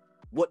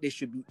 What they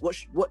should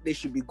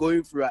be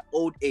going through at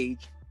old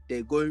age,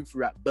 they're going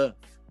through at birth.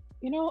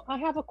 You know, I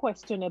have a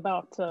question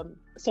about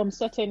some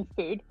certain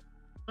food.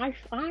 I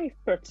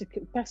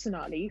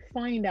personally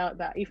find out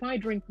that if I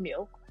drink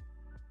milk,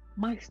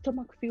 my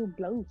stomach feels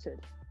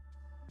bloated.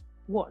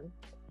 One.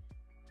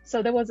 So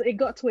it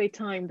got to a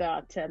time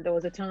that there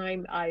was a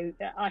time I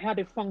had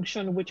a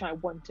function which I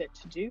wanted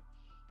to do.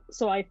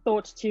 So I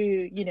thought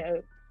to,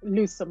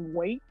 lose some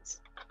weight.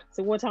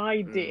 So what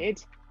I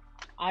did,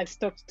 I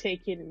stopped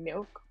taking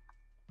milk.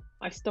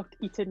 I stopped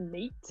eating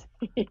meat.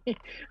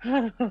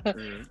 I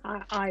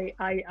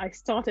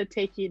started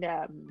taking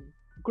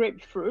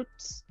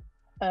grapefruits.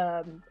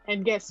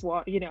 And guess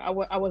what?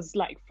 I was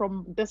like,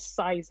 from this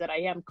size that I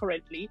am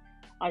currently,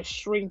 I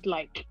shrink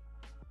like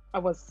I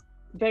was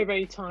very,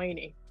 very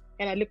tiny.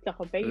 And I looked like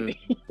a baby.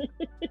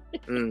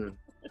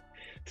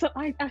 So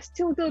I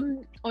still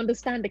don't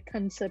understand the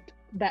concept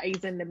that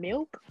is in the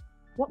milk,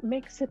 what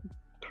makes it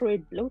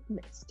create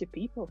bloatness to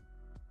people?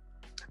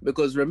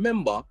 Because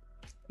remember,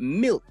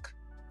 milk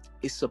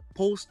is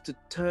supposed to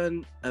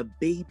turn a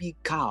baby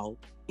cow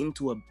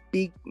into a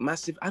big,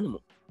 massive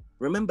animal.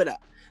 Remember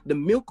that. The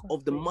milk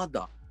of the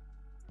mother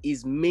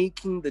is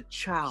making the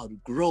child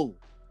grow.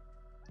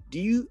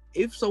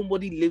 If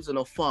somebody lives on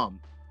a farm,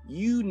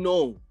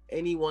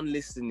 anyone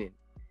listening,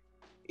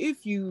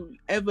 if you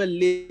ever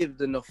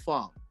lived on a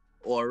farm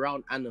or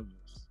around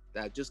animals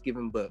that are just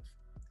given birth,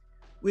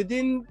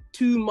 within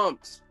 2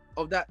 months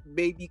of that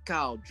baby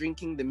cow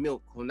drinking the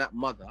milk from that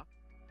mother,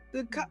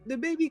 the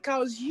baby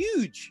cow is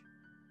huge.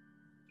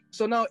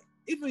 So now,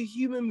 if a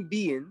human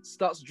being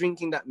starts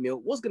drinking that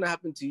milk, what's going to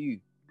happen to you?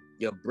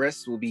 Your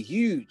breasts will be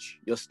huge.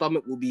 Your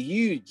stomach will be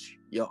huge.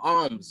 Your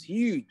arms,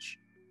 huge.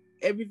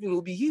 Everything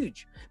will be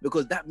huge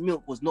because that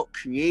milk was not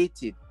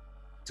created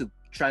to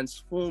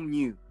transform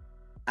you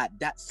at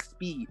that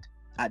speed,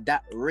 at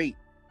that rate.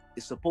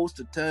 It's supposed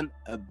to turn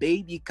a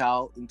baby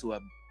cow into a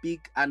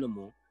big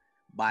animal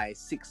by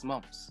 6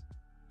 months.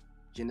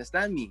 Do you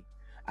understand me?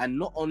 And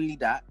not only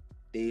that,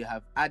 they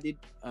have added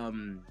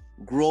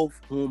growth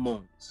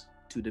hormones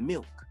to the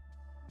milk.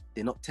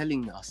 They're not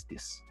telling us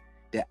this.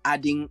 They're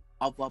adding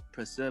other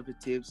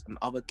preservatives and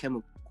other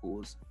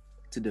chemicals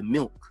to the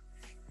milk.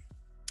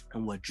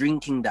 And we're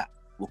drinking that.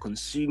 We're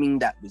consuming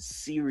that with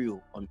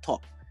cereal on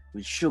top,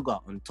 with sugar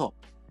on top.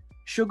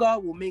 Sugar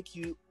will make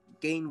you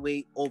gain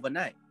weight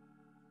overnight.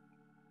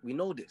 We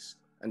know this.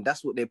 And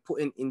that's what they're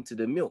putting into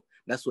the milk.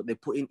 That's what they're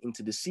putting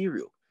into the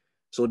cereal.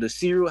 So the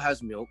cereal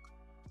has milk.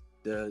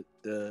 The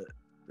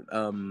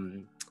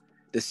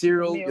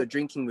cereal you're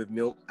drinking with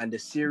milk, and the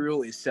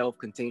cereal itself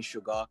contains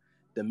sugar.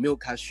 The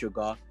milk has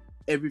sugar.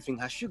 Everything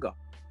has sugar.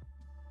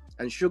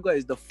 And sugar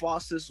is the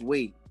fastest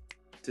way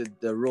to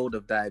the road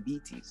of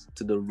diabetes,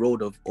 to the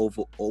road of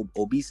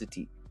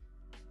obesity.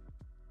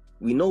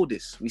 We know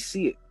this. We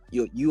see it.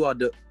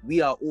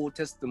 We are all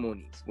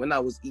testimonies. When I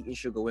was eating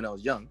sugar when I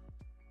was young,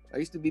 I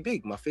used to be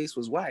big. My face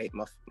was wide.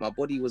 My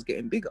body was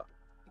getting bigger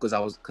because I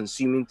was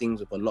consuming things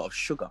with a lot of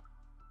sugar.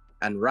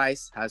 And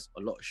rice has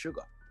a lot of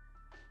sugar.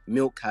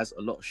 Milk has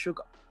a lot of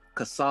sugar.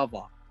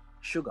 Cassava,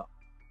 sugar.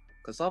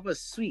 Cassava is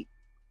sweet.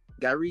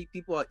 Gari,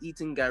 people are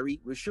eating gari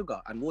with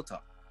sugar and water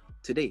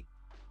today.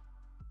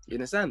 You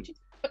understand?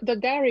 The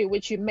gari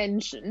which you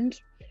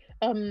mentioned,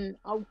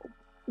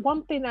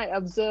 one thing I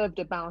observed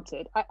about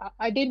it,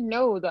 I didn't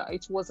know that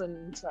it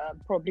wasn't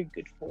probably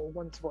good for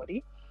one's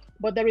body.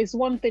 But there is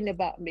one thing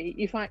about me: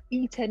 if I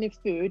eat any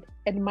food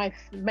and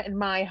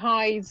my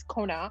eyes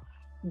corner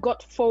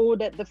got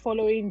folded the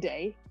following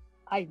day,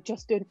 I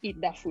just don't eat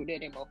that food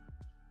anymore.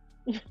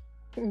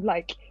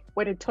 Like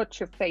when it touch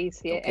your face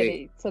here and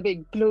it's a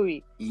bit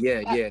gluey.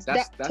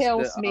 That's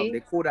tells me they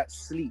call that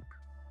sleep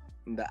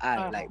in the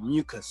eye, like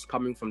mucus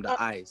coming from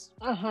the eyes.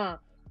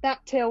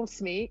 That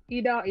tells me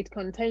either it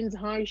contains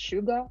high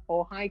sugar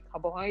or high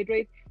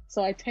carbohydrate.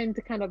 So I tend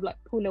to kind of like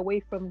pull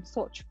away from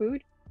such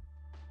food.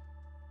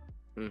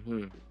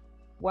 Mm-hmm.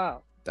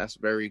 Wow, that's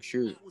very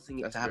true.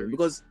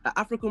 Because the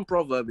African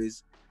proverb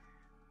is,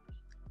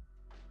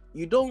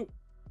 you don't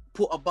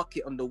put a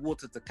bucket on the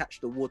water to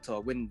catch the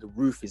water when the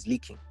roof is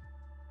leaking.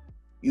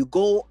 You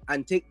go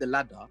and take the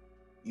ladder,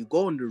 you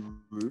go on the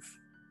roof,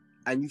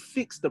 and you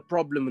fix the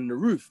problem in the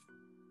roof.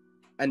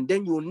 And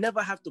then you'll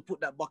never have to put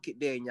that bucket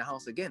there in your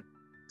house again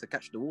to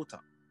catch the water.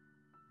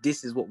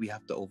 This is what we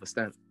have to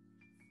understand.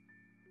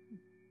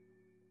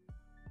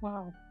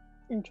 Wow,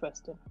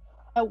 interesting.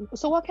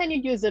 So what can you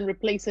use in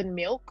replacing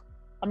milk?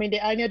 I mean,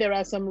 I know there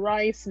are some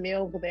rice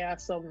milk, there are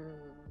some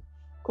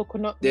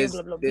coconut milk,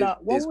 blah, blah, blah.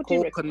 There's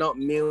coconut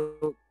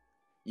milk.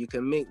 You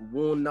can make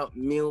walnut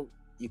milk.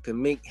 You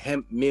can make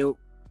hemp milk.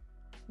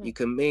 You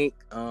can make,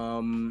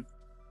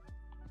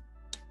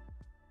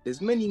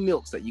 there's many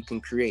milks that you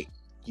can create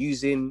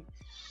using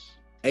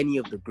any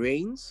of the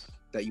grains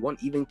that you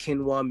want, even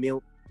quinoa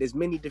milk. There's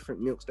many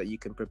different milks that you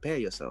can prepare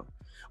yourself.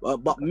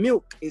 But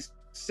milk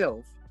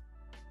itself,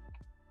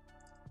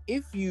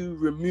 if you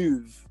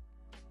remove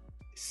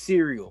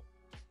cereal,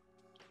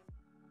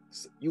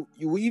 you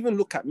will even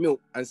look at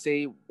milk and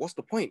say, what's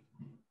the point?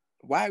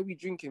 Why are we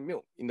drinking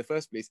milk in the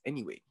first place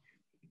anyway?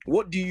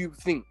 What do you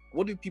think?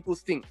 What do people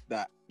think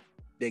that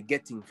they're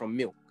getting from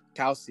milk?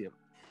 Calcium?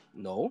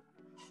 No,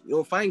 you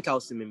don't find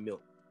calcium in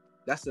milk.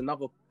 That's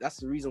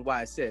the reason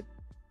why I said,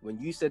 when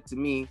you said to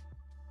me,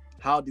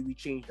 how do we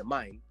change the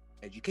mind?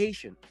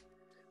 Education.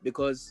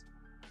 Because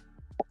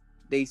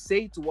they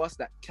say to us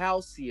that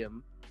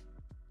calcium,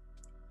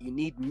 you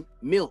need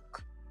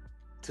milk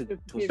to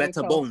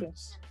better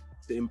bones,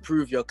 to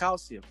improve your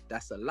calcium.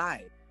 That's a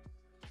lie.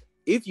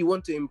 If you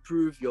want to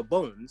improve your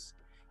bones,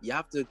 you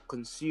have to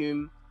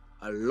consume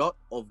a lot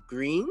of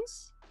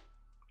greens,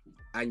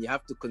 and you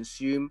have to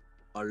consume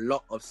a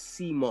lot of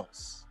sea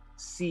moss,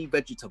 sea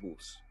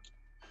vegetables.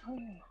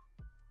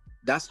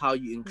 That's how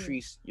you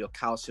increase your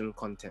calcium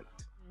content.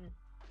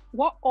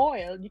 What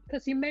oil?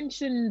 Because you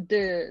mentioned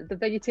the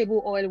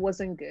vegetable oil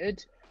wasn't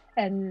good,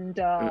 and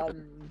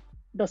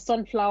the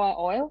sunflower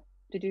oil.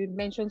 Did you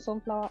mention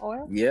sunflower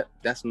oil? Yeah,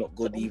 that's not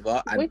good So,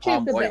 either. And which is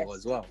palm the oil best?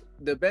 as well.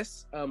 The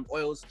best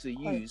oils to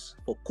Oil. use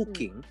for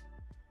cooking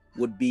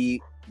would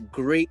be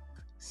grape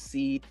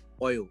seed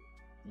oil.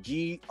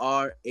 GRAPE.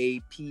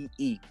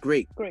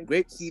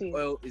 Grape seed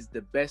oil is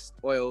the best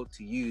oil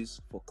to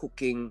use for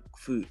cooking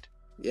food.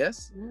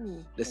 Yes.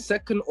 The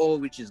second oil,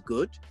 which is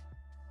good,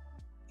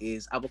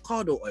 is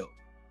avocado oil.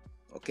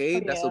 Okay,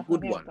 that's a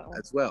good one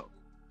as well.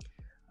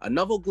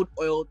 Another good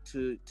oil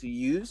to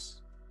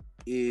use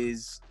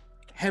is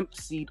hemp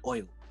seed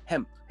oil.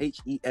 Hemp,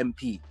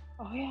 HEMP.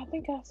 Oh yeah, I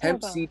think I saw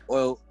Hemp that. seed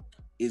oil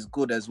is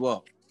good as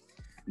well.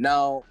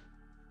 Now,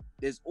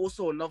 there's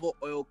also another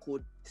oil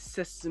called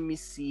sesame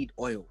seed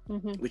oil,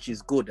 which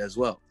is good as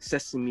well.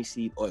 Sesame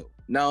seed oil.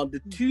 Now, the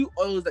two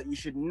oils that you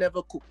should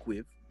never cook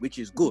with, which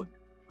is good.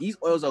 These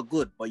oils are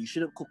good, but you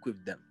shouldn't cook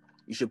with them.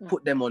 You should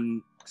put them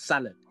on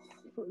salad.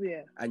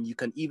 Yeah. And you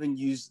can even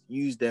use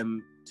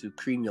them to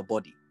cream your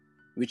body,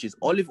 which is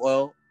olive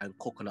oil and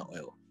coconut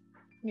oil.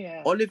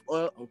 Yeah. Olive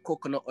oil and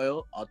coconut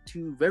oil are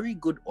two very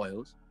good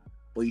oils,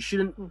 but you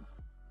shouldn't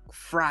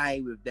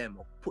fry with them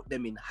or put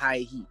them in high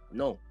heat.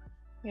 No.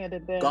 Yeah,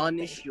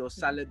 garnish your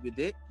salad with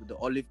it, with the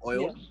olive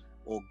oil,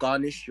 or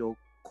garnish your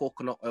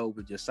coconut oil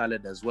with your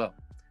salad as well.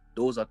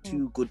 Those are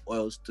two good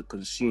oils to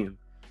consume.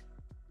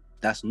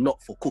 That's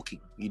not for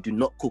cooking. You do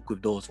not cook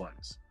with those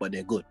ones, but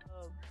they're good.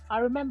 I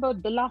remember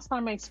the last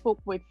time I spoke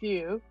with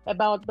you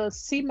about the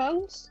sea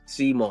moss.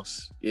 Sea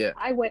moss, yeah.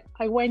 I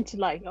went to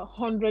like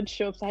 100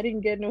 shops. I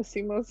didn't get no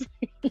sea moss.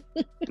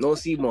 No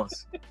sea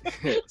moss.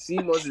 Sea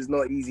moss is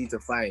not easy to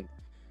find.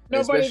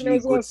 Nobody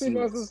knows what sea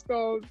moss is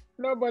called.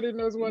 Nobody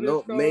knows what it's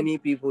called. Many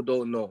people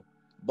don't know.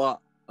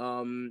 But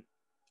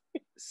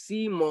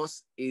sea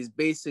moss is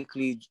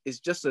basically, it's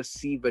just a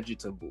sea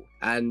vegetable.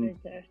 And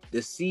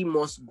the sea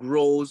moss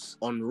grows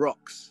on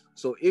rocks.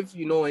 So if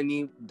you know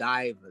any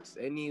divers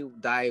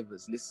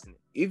listening,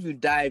 if you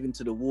dive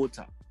into the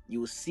water, you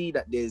will see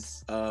that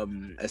there's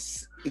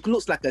it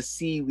looks like a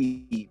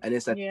seaweed and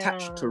it's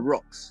attached to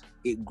rocks.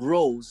 It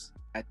grows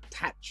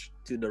attached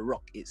to the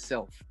rock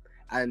itself.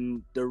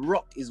 And the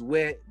rock is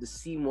where the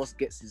sea moss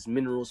gets its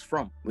minerals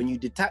from. When you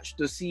detach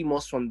the sea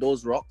moss from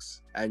those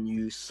rocks and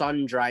you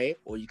sun dry it,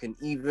 or you can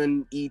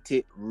even eat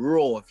it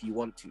raw if you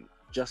want to,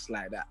 just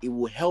like that, it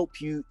will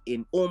help you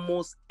in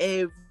almost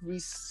every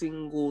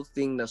single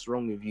thing that's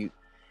wrong with you,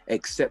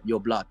 except your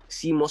blood.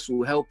 Sea moss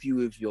will help you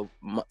with your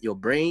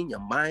brain,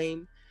 your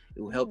mind.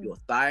 It will help your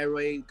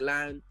thyroid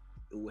gland.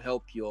 It will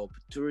help your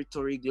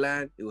pituitary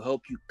gland. It will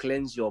help you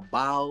cleanse your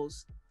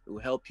bowels. It will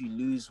help you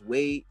lose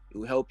weight. It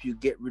will help you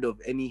get rid of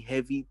any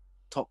heavy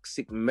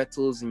toxic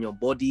metals in your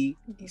body.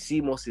 Sea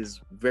moss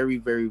is very,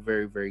 very,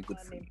 very, very good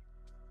for you.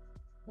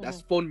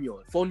 That's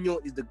fonio.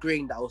 Fonio is the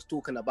grain that I was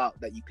talking about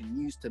that you can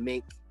use to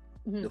make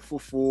the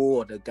fufu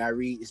or the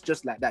gari. It's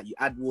just like that. You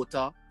add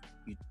water,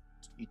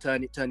 you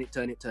turn it,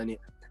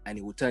 and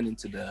it will turn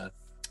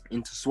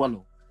into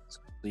swallow. So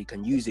you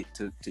can use it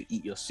to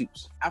eat your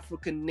soups.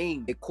 African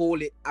name, they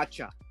call it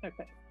acha.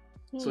 Okay.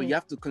 So you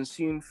have to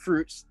consume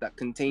fruits that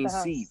contain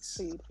seeds.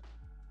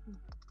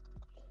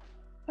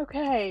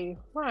 Okay,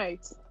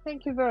 right.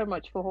 Thank you very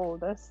much for all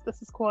this.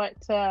 This is quite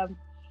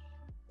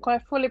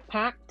fully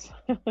packed.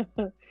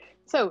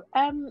 So,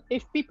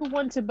 if people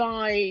want to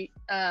buy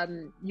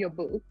your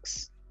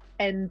books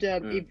and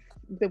if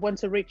they want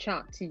to reach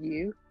out to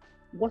you,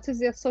 what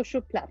is your social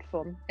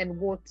platform and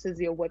what is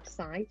your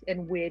website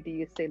and where do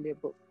you sell your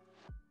book?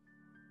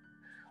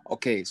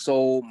 Okay,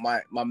 so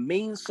my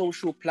main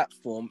social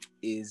platform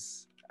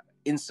is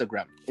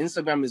Instagram.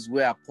 Instagram is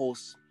where I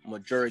post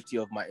majority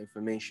of my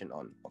information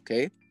on,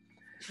 okay?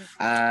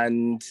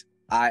 And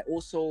I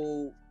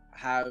also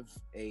have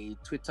a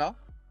Twitter,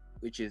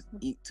 which is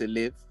Eat to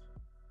Live.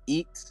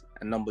 Eat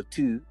and number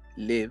 2,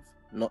 live,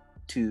 not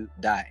to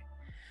die.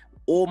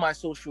 All my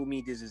social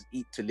medias is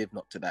Eat to Live,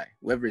 not to die.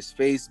 Whether it's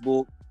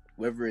Facebook,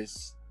 whether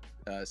it's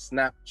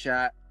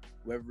Snapchat,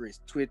 whether it's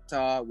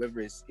Twitter,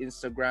 whether it's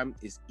Instagram,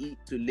 is Eat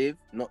to Live,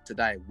 not to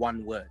die,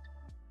 one word.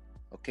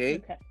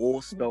 Okay?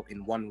 All spelled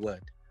in one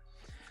word.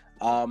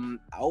 I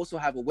also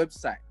have a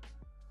website,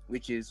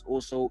 which is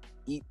also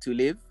Eat to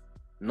Live,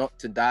 not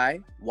to die,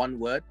 one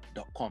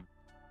word.com.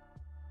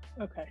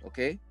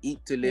 Okay?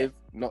 Eat to Live,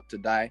 not to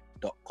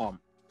die.com.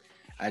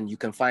 And you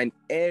can find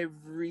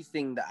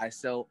everything that I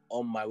sell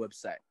on my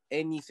website.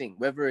 Anything,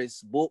 whether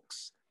it's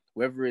books,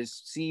 whether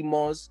it's sea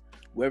moss,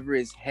 whether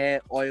it's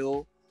hair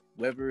oil,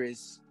 whether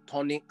it's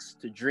tonics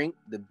to drink,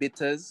 the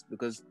bitters,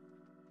 because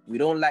we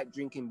don't like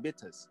drinking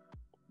bitters.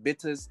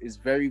 Bitters is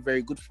very,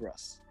 very good for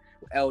us.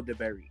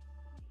 Elderberry.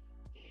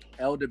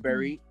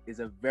 Elderberry is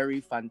a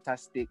very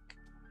fantastic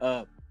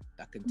herb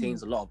that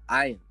contains a lot of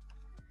iron.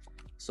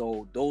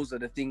 So those are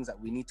the things that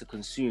we need to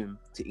consume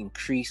to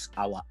increase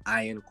our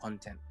iron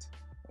content.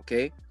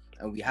 Okay?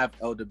 And we have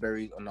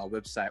elderberry on our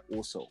website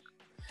also.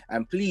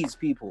 And please,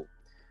 people,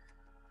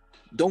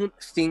 don't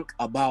think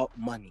about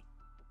money.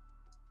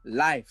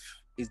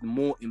 Life is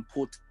more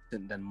important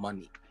than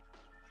money.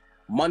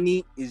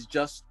 Money is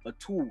just a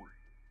tool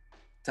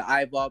to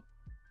either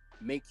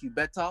make you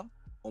better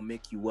or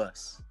make you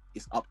worse.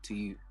 It's up to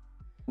you.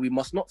 we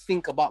must not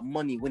think about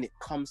money when it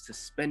comes to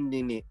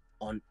spending it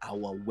on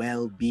our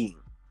well-being.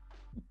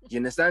 You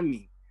understand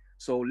me?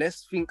 So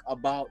let's think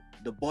about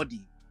the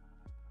body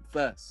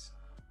first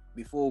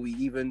before we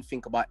even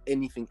think about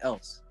anything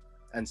else,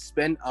 and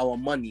spend our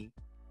money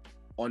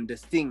on the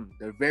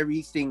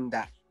very thing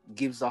that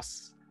gives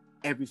us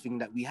everything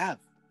that we have,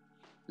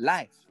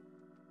 life.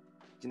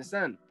 Do you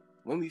understand?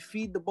 When we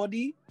feed the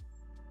body,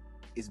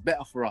 it's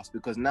better for us,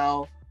 because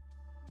now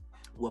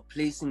we're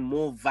placing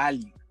more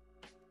value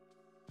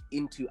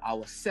into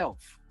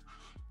ourself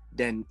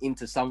than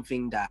into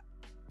something that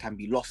can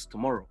be lost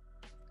tomorrow.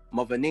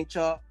 Mother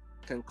Nature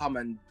can come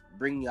and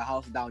bring your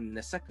house down in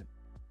a second.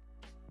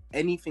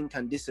 Anything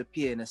can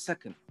disappear in a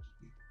second.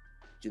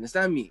 Do you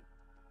understand me?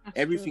 That's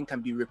Everything true.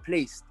 can be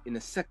replaced in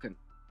a second.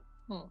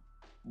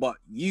 But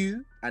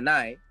you and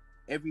I,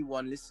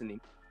 everyone listening,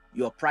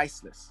 you're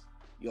priceless.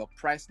 You're a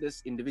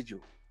priceless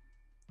individual.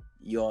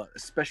 You're a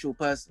special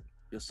person.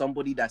 You're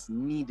somebody that's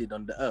needed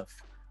on the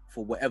earth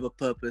for whatever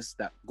purpose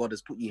that God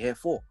has put you here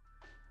for.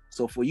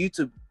 So for you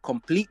to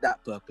complete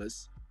that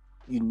purpose,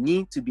 you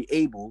need to be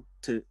able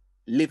to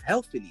live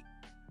healthily.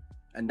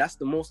 And that's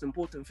the most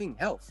important thing.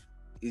 Health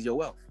is your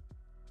wealth,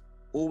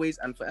 always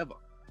and forever.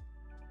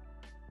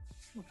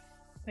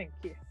 Thank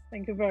you.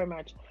 Thank you very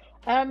much.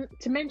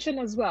 To mention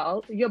as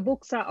well, your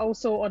books are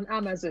also on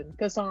Amazon,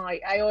 because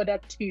I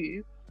ordered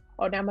 2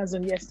 on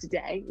Amazon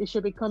yesterday. It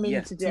should be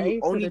coming today.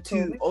 Only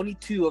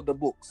two of the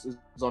books is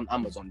on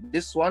Amazon.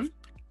 This one,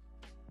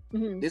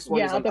 this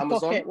one is on the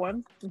Amazon. pocket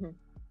one.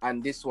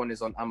 And this one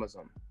is on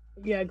Amazon.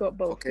 Yeah, I got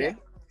both. Okay. Yeah.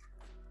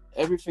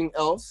 Everything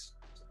else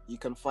you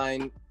can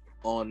find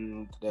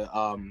on the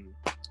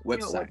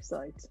website. Your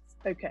website.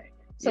 Okay.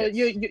 So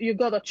Yes. you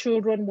got a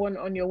children one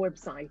on your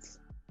website.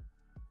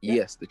 Yeah?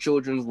 Yes, the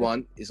children's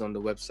one is on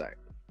the website.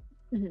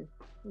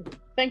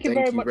 Thank you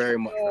very much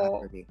for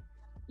for having me.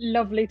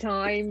 lovely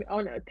time.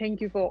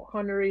 Thank you for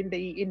honoring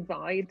the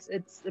invite.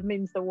 It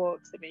means the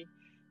world to me.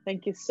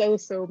 Thank you so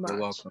much. You're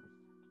welcome.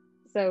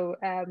 So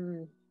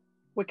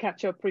we'll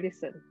catch up pretty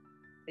soon,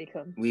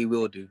 Ekong. We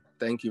will do.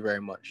 Thank you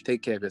very much.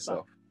 Take care of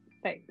yourself.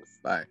 Bye. Thanks.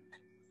 Bye.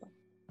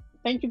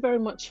 Thank you very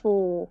much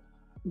for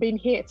being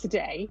here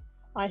today.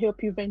 I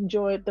hope you've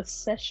enjoyed the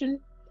session,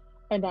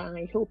 and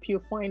I hope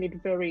you find it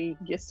very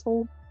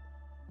useful.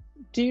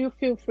 Do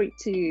feel free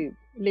to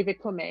leave a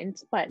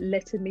comment by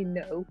letting me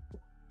know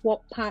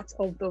what part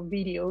of the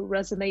video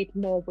resonates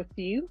more with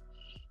you,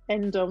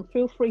 and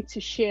feel free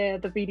to share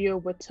the video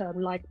with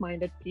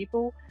like-minded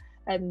people,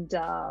 and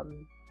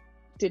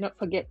do not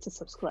forget to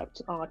subscribe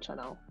to our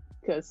channel,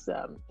 because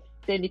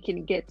then you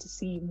can get to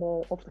see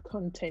more of the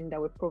content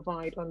that we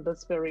provide on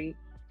this very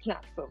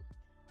platform.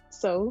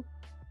 So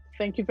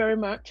thank you very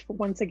much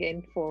once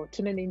again for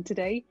tuning in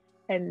today,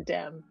 and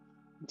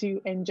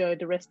do enjoy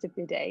the rest of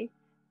your day,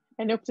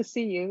 and hope to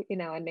see you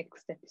in our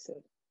next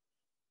episode.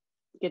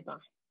 Goodbye.